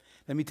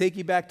 Let me take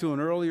you back to an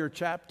earlier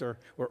chapter,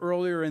 or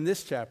earlier in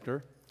this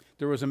chapter.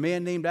 There was a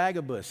man named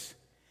Agabus.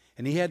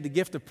 And he had the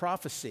gift of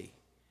prophecy.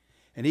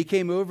 And he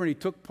came over and he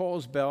took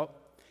Paul's belt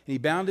and he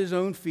bound his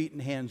own feet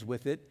and hands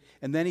with it.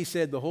 And then he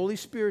said, the Holy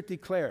Spirit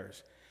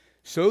declares,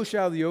 so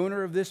shall the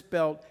owner of this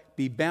belt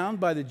be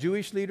bound by the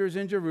Jewish leaders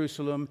in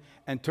Jerusalem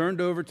and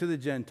turned over to the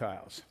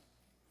Gentiles.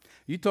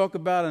 You talk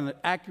about an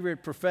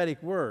accurate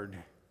prophetic word.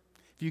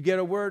 If you get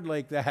a word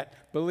like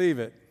that, believe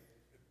it.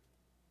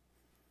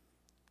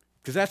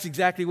 Because that's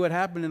exactly what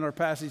happened in our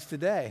passage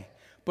today.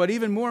 But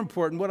even more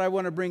important, what I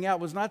want to bring out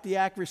was not the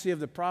accuracy of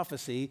the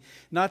prophecy,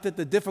 not that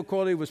the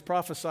difficulty was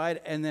prophesied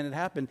and then it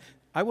happened.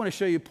 I want to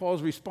show you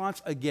Paul's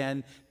response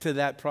again to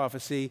that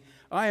prophecy.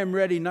 I am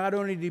ready not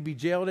only to be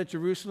jailed at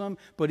Jerusalem,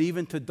 but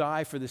even to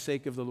die for the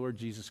sake of the Lord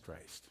Jesus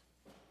Christ.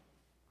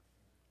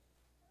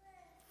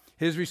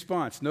 His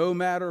response, no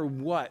matter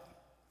what,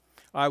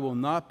 I will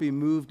not be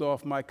moved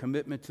off my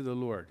commitment to the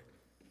Lord.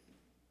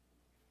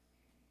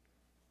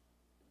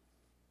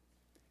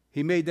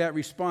 He made that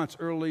response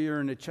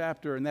earlier in the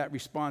chapter, and that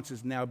response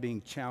is now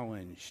being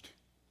challenged.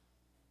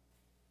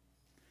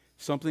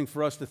 Something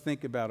for us to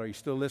think about. Are you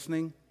still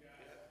listening?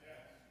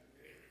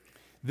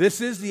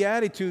 This is the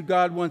attitude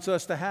God wants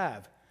us to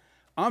have.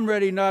 I'm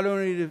ready not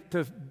only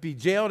to be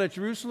jailed at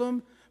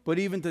Jerusalem, but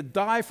even to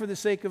die for the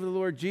sake of the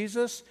Lord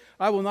Jesus.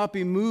 I will not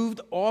be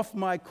moved off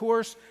my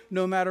course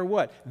no matter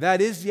what.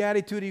 That is the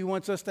attitude he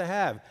wants us to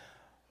have.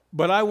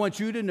 But I want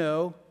you to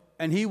know,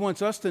 and he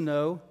wants us to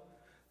know,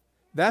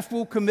 that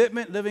full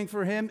commitment living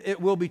for him,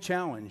 it will be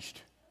challenged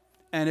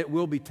and it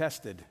will be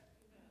tested.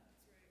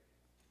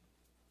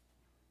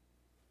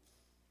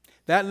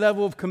 That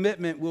level of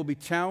commitment will be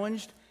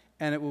challenged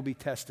and it will be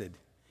tested.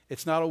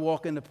 It's not a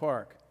walk in the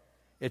park.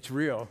 It's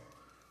real.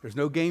 There's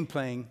no game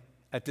playing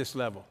at this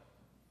level.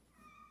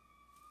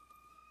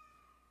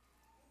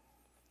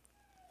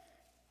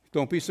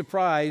 Don't be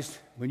surprised.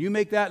 When you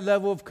make that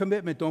level of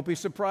commitment, don't be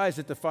surprised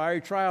at the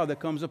fiery trial that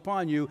comes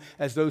upon you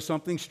as though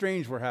something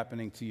strange were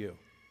happening to you.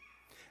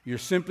 You're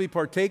simply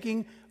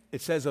partaking, it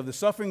says, of the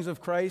sufferings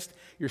of Christ.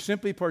 You're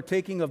simply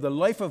partaking of the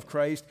life of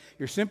Christ.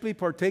 You're simply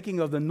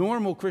partaking of the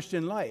normal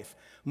Christian life.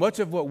 Much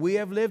of what we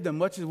have lived and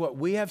much of what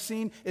we have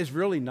seen is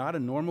really not a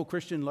normal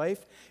Christian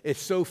life.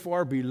 It's so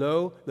far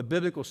below the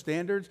biblical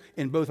standards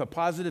in both a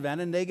positive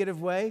and a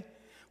negative way.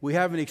 We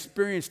haven't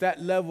experienced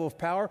that level of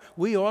power.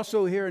 We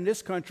also here in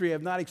this country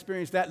have not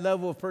experienced that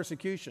level of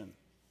persecution.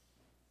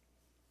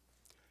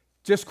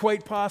 Just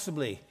quite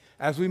possibly,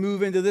 as we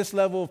move into this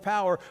level of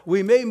power,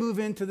 we may move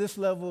into this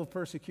level of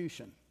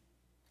persecution.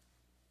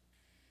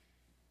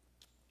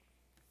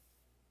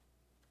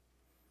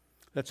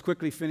 Let's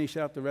quickly finish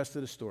out the rest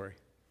of the story.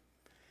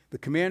 The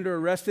commander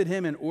arrested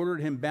him and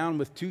ordered him bound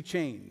with 2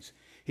 chains.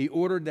 He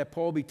ordered that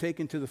Paul be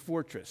taken to the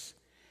fortress.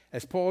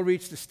 As Paul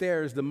reached the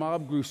stairs, the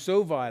mob grew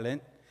so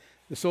violent,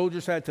 the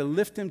soldiers had to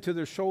lift him to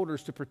their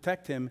shoulders to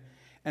protect him,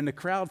 and the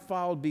crowd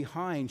followed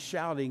behind,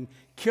 shouting,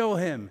 "Kill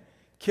him!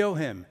 Kill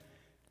him!"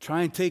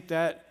 Try and take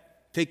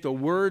the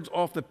words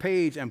off the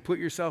page and put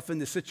yourself in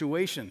the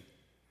situation.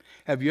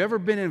 Have you ever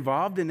been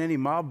involved in any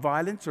mob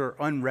violence or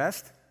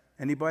unrest?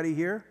 Anybody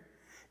here?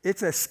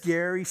 It's a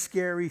scary,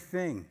 scary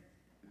thing.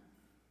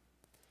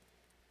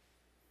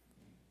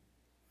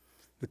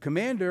 The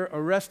commander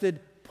arrested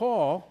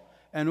Paul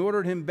and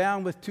ordered him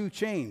bound with 2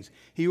 chains.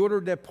 He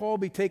ordered that Paul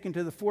be taken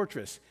to the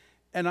fortress.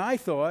 And I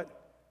thought,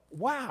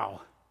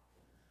 wow,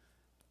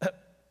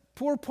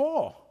 poor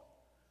Paul.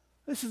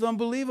 This is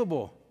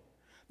unbelievable.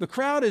 The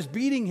crowd is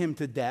beating him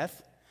to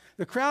death.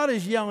 The crowd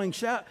is yelling,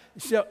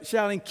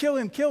 shouting, "Kill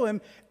him, kill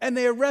him," and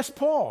they arrest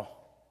Paul.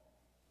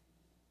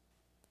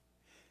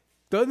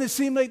 Doesn't it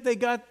seem like they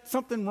got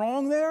something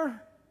wrong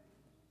there?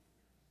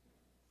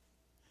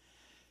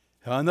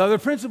 Another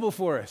principle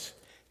for us.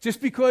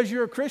 Just because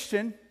you're a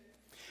Christian,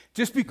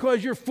 just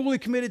because you're fully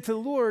committed to the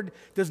Lord,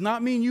 does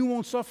not mean you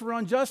won't suffer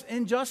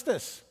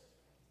injustice.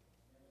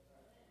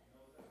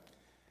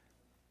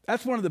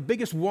 That's one of the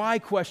biggest why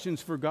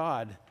questions for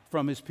God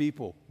from his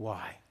people.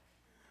 Why?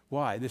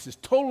 Why? This is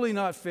totally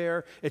not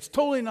fair. It's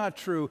totally not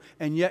true,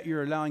 and yet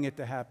you're allowing it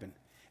to happen.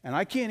 And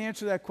I can't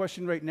answer that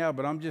question right now,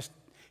 but I'm just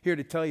here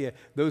to tell you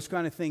those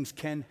kind of things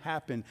can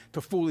happen to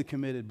fully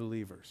committed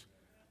believers.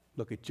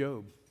 Look at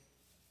Job.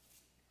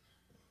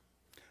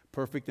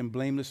 Perfect and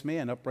blameless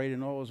man, upright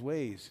in all his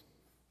ways.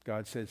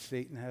 God said,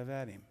 "Satan, have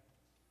at him."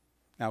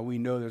 Now, we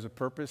know there's a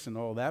purpose and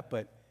all that,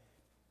 but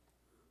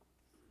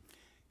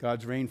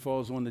God's rain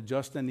falls on the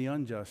just and the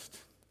unjust.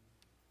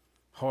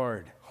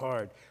 Hard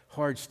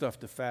stuff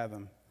to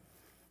fathom.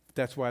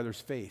 That's why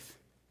there's faith.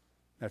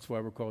 That's why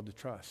we're called to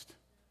trust,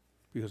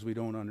 because we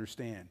don't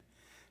understand.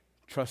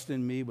 Trust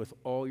in me with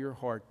all your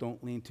heart.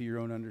 Don't lean to your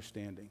own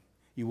understanding.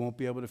 You won't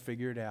be able to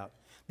figure it out.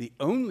 The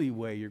only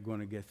way you're going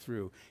to get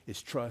through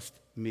is trust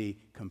me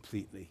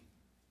completely.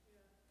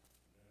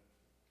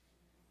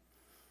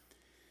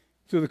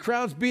 So the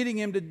crowd's beating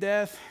him to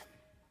death.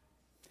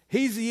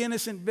 He's the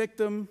innocent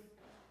victim.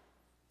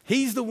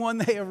 He's the one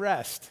they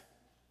arrest.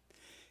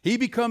 He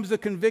becomes the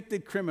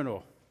convicted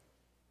criminal.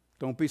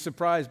 Don't be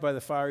surprised by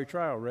the fiery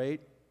trial,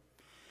 right?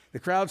 The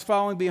crowd's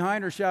following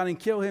behind her, shouting,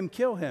 "Kill him,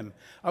 kill him."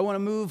 I want to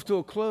move to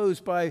a close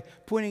by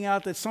pointing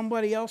out that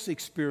somebody else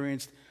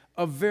experienced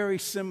a very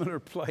similar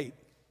plight.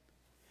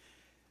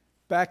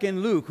 Back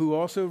in Luke, who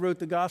also wrote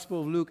the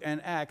Gospel of Luke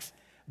and Acts,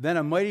 then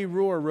a mighty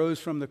roar rose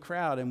from the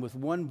crowd, and with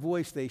one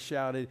voice they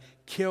shouted,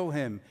 "Kill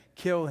him,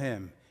 kill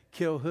him."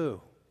 Kill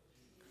who?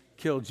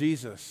 Kill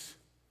Jesus.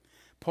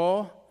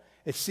 Paul,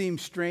 it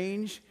seems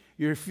strange.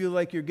 You feel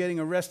like you're getting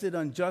arrested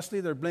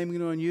unjustly. They're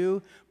blaming it on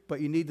you. But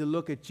you need to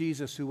look at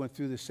Jesus, who went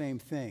through the same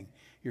thing.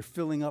 You're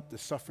filling up the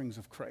sufferings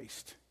of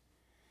Christ.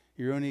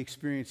 You're only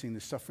experiencing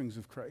the sufferings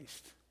of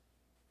Christ.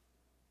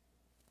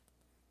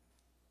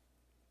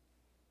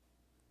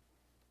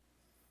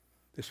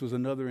 This was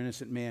another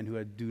innocent man who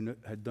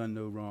had done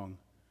no wrong.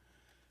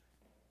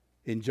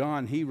 In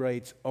John, he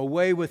writes,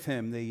 "Away with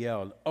him," they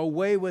yelled.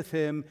 "Away with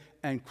him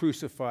and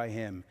crucify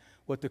him."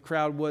 What the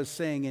crowd was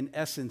saying in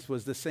essence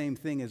was the same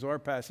thing as our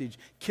passage.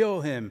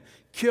 Kill him,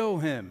 kill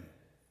him,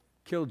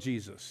 kill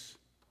Jesus.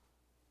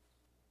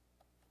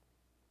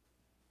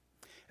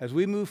 As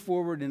we move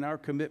forward in our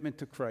commitment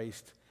to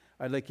Christ,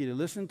 I'd like you to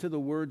listen to the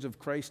words of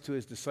Christ to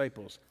his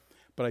disciples.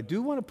 But I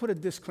do want to put a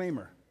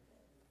disclaimer.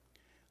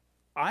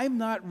 I'm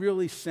not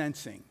really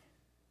sensing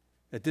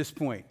at this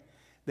point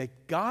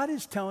that God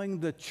is telling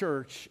the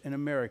church in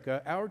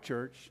America, our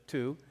church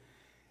too,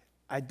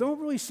 I don't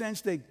really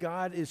sense that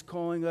God is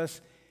calling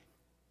us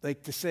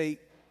like to say,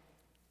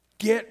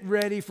 get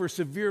ready for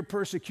severe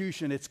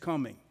persecution, it's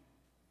coming.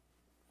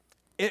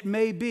 It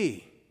may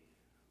be.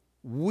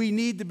 We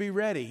need to be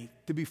ready.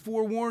 To be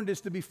forewarned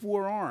is to be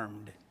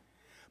forearmed.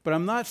 But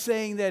I'm not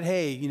saying that,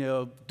 hey,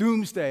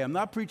 doomsday. I'm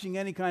not preaching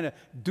any kind of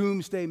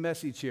doomsday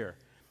message here.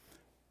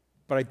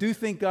 But I do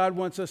think God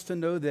wants us to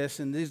know this,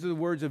 and these are the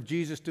words of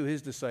Jesus to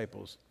his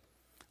disciples.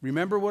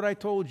 Remember what I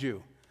told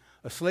you.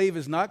 A slave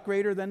is not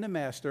greater than the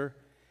master.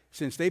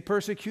 Since they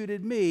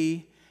persecuted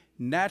me,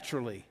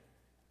 naturally,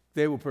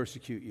 they will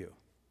persecute you.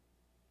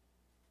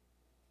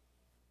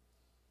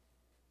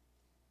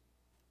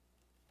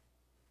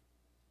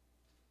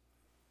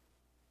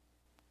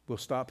 We'll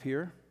stop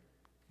here.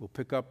 We'll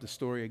pick up the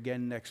story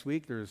again next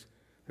week. There's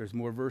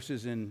more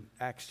verses in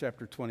Acts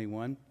chapter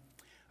 21.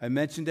 I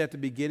mentioned at the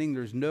beginning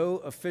there's no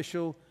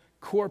official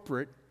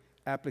corporate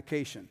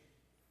application.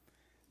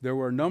 There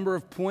were a number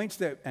of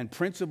points and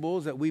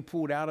principles that we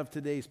pulled out of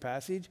today's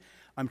passage.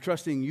 I'm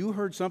trusting you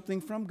heard something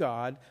from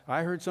God.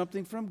 I heard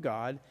something from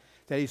God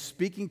that He's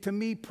speaking to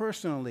me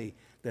personally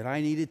that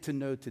I needed to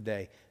know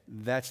today.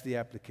 That's the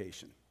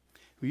application.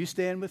 Will you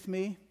stand with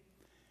me?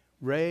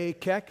 Ray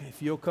Keck,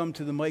 if you'll come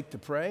to the mic to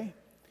pray.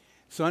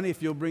 Sonny,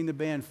 if you'll bring the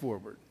band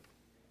forward.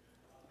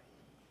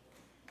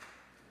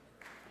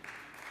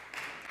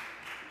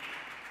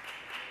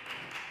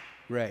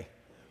 Ray,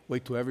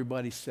 wait till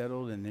everybody's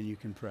settled and then you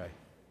can pray.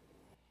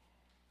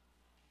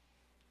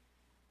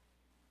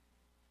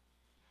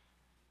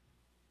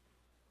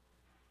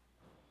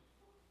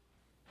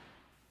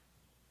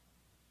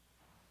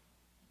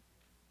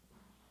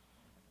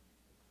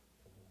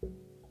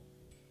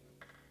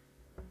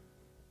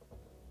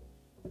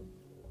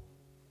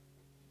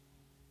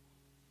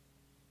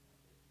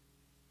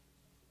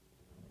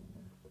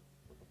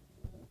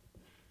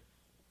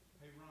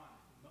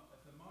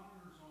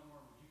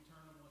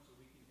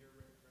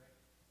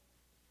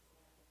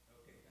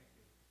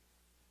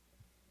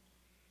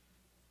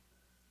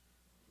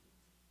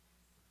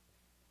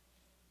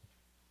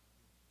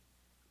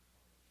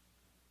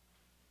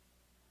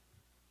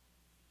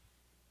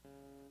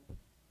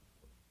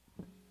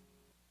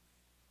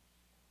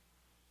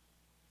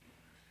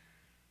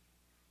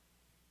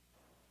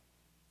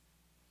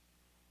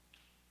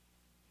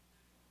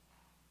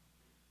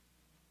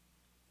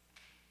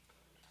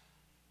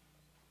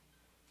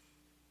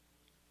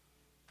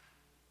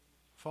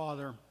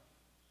 Father,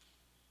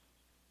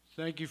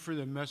 thank you for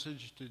the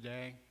message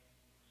today.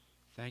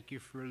 Thank you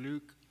for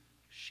Luke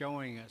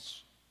showing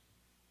us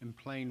in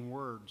plain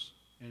words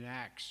and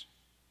acts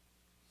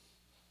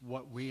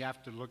what we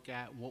have to look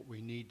at, what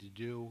we need to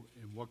do,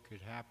 and what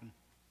could happen.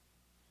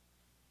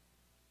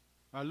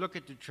 I look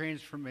at the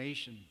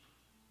transformation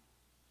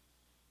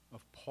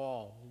of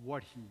Paul,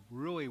 what he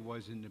really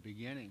was in the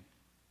beginning,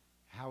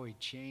 how he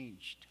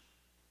changed,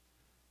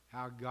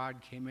 how God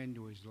came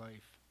into his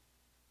life.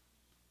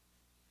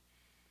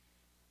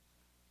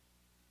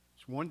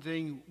 It's one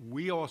thing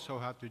we also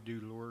have to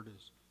do, Lord,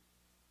 is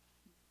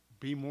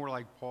be more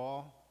like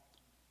Paul.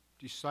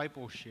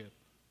 Discipleship,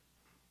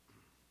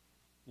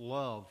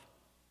 love,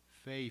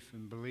 faith,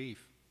 and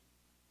belief.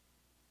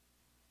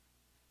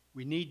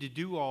 We need to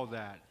do all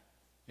that.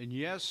 And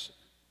yes,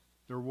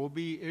 there will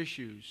be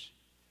issues.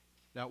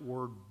 That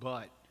word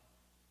 "but"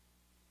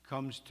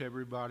 comes to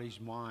everybody's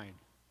mind.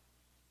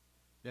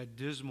 That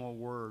dismal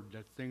word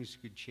that things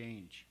could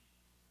change.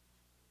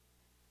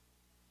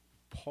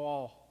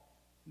 Paul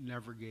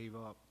never gave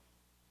up.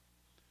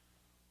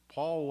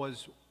 Paul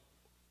was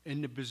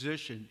in the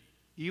position,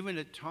 even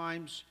at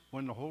times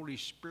when the Holy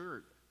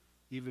Spirit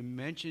even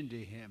mentioned to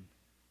him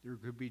there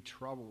could be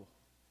trouble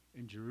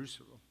in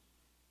Jerusalem.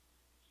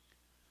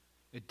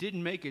 It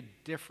didn't make a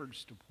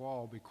difference to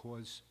Paul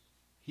because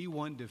he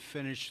wanted to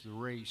finish the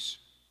race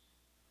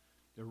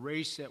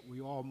that we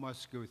all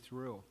must go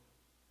through,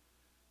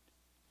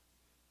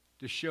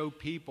 to show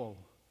people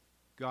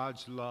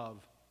God's love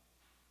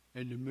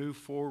and to move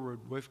forward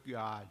with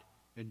God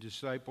in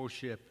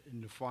discipleship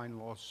and to find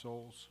lost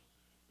souls.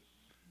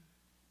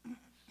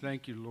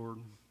 Thank you, Lord.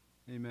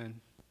 Amen.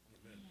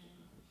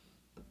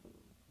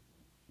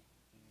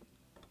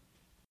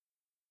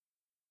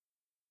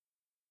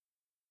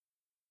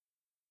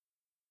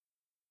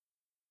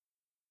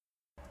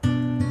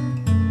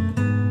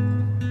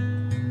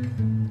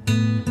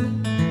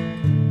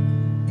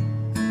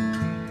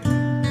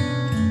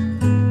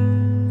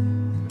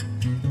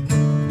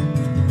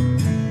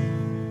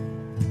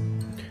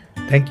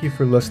 Thank you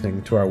for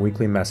listening to our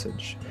weekly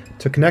message.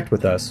 To connect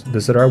with us,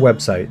 visit our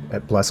website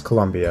at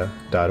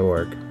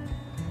blesscolumbia.org.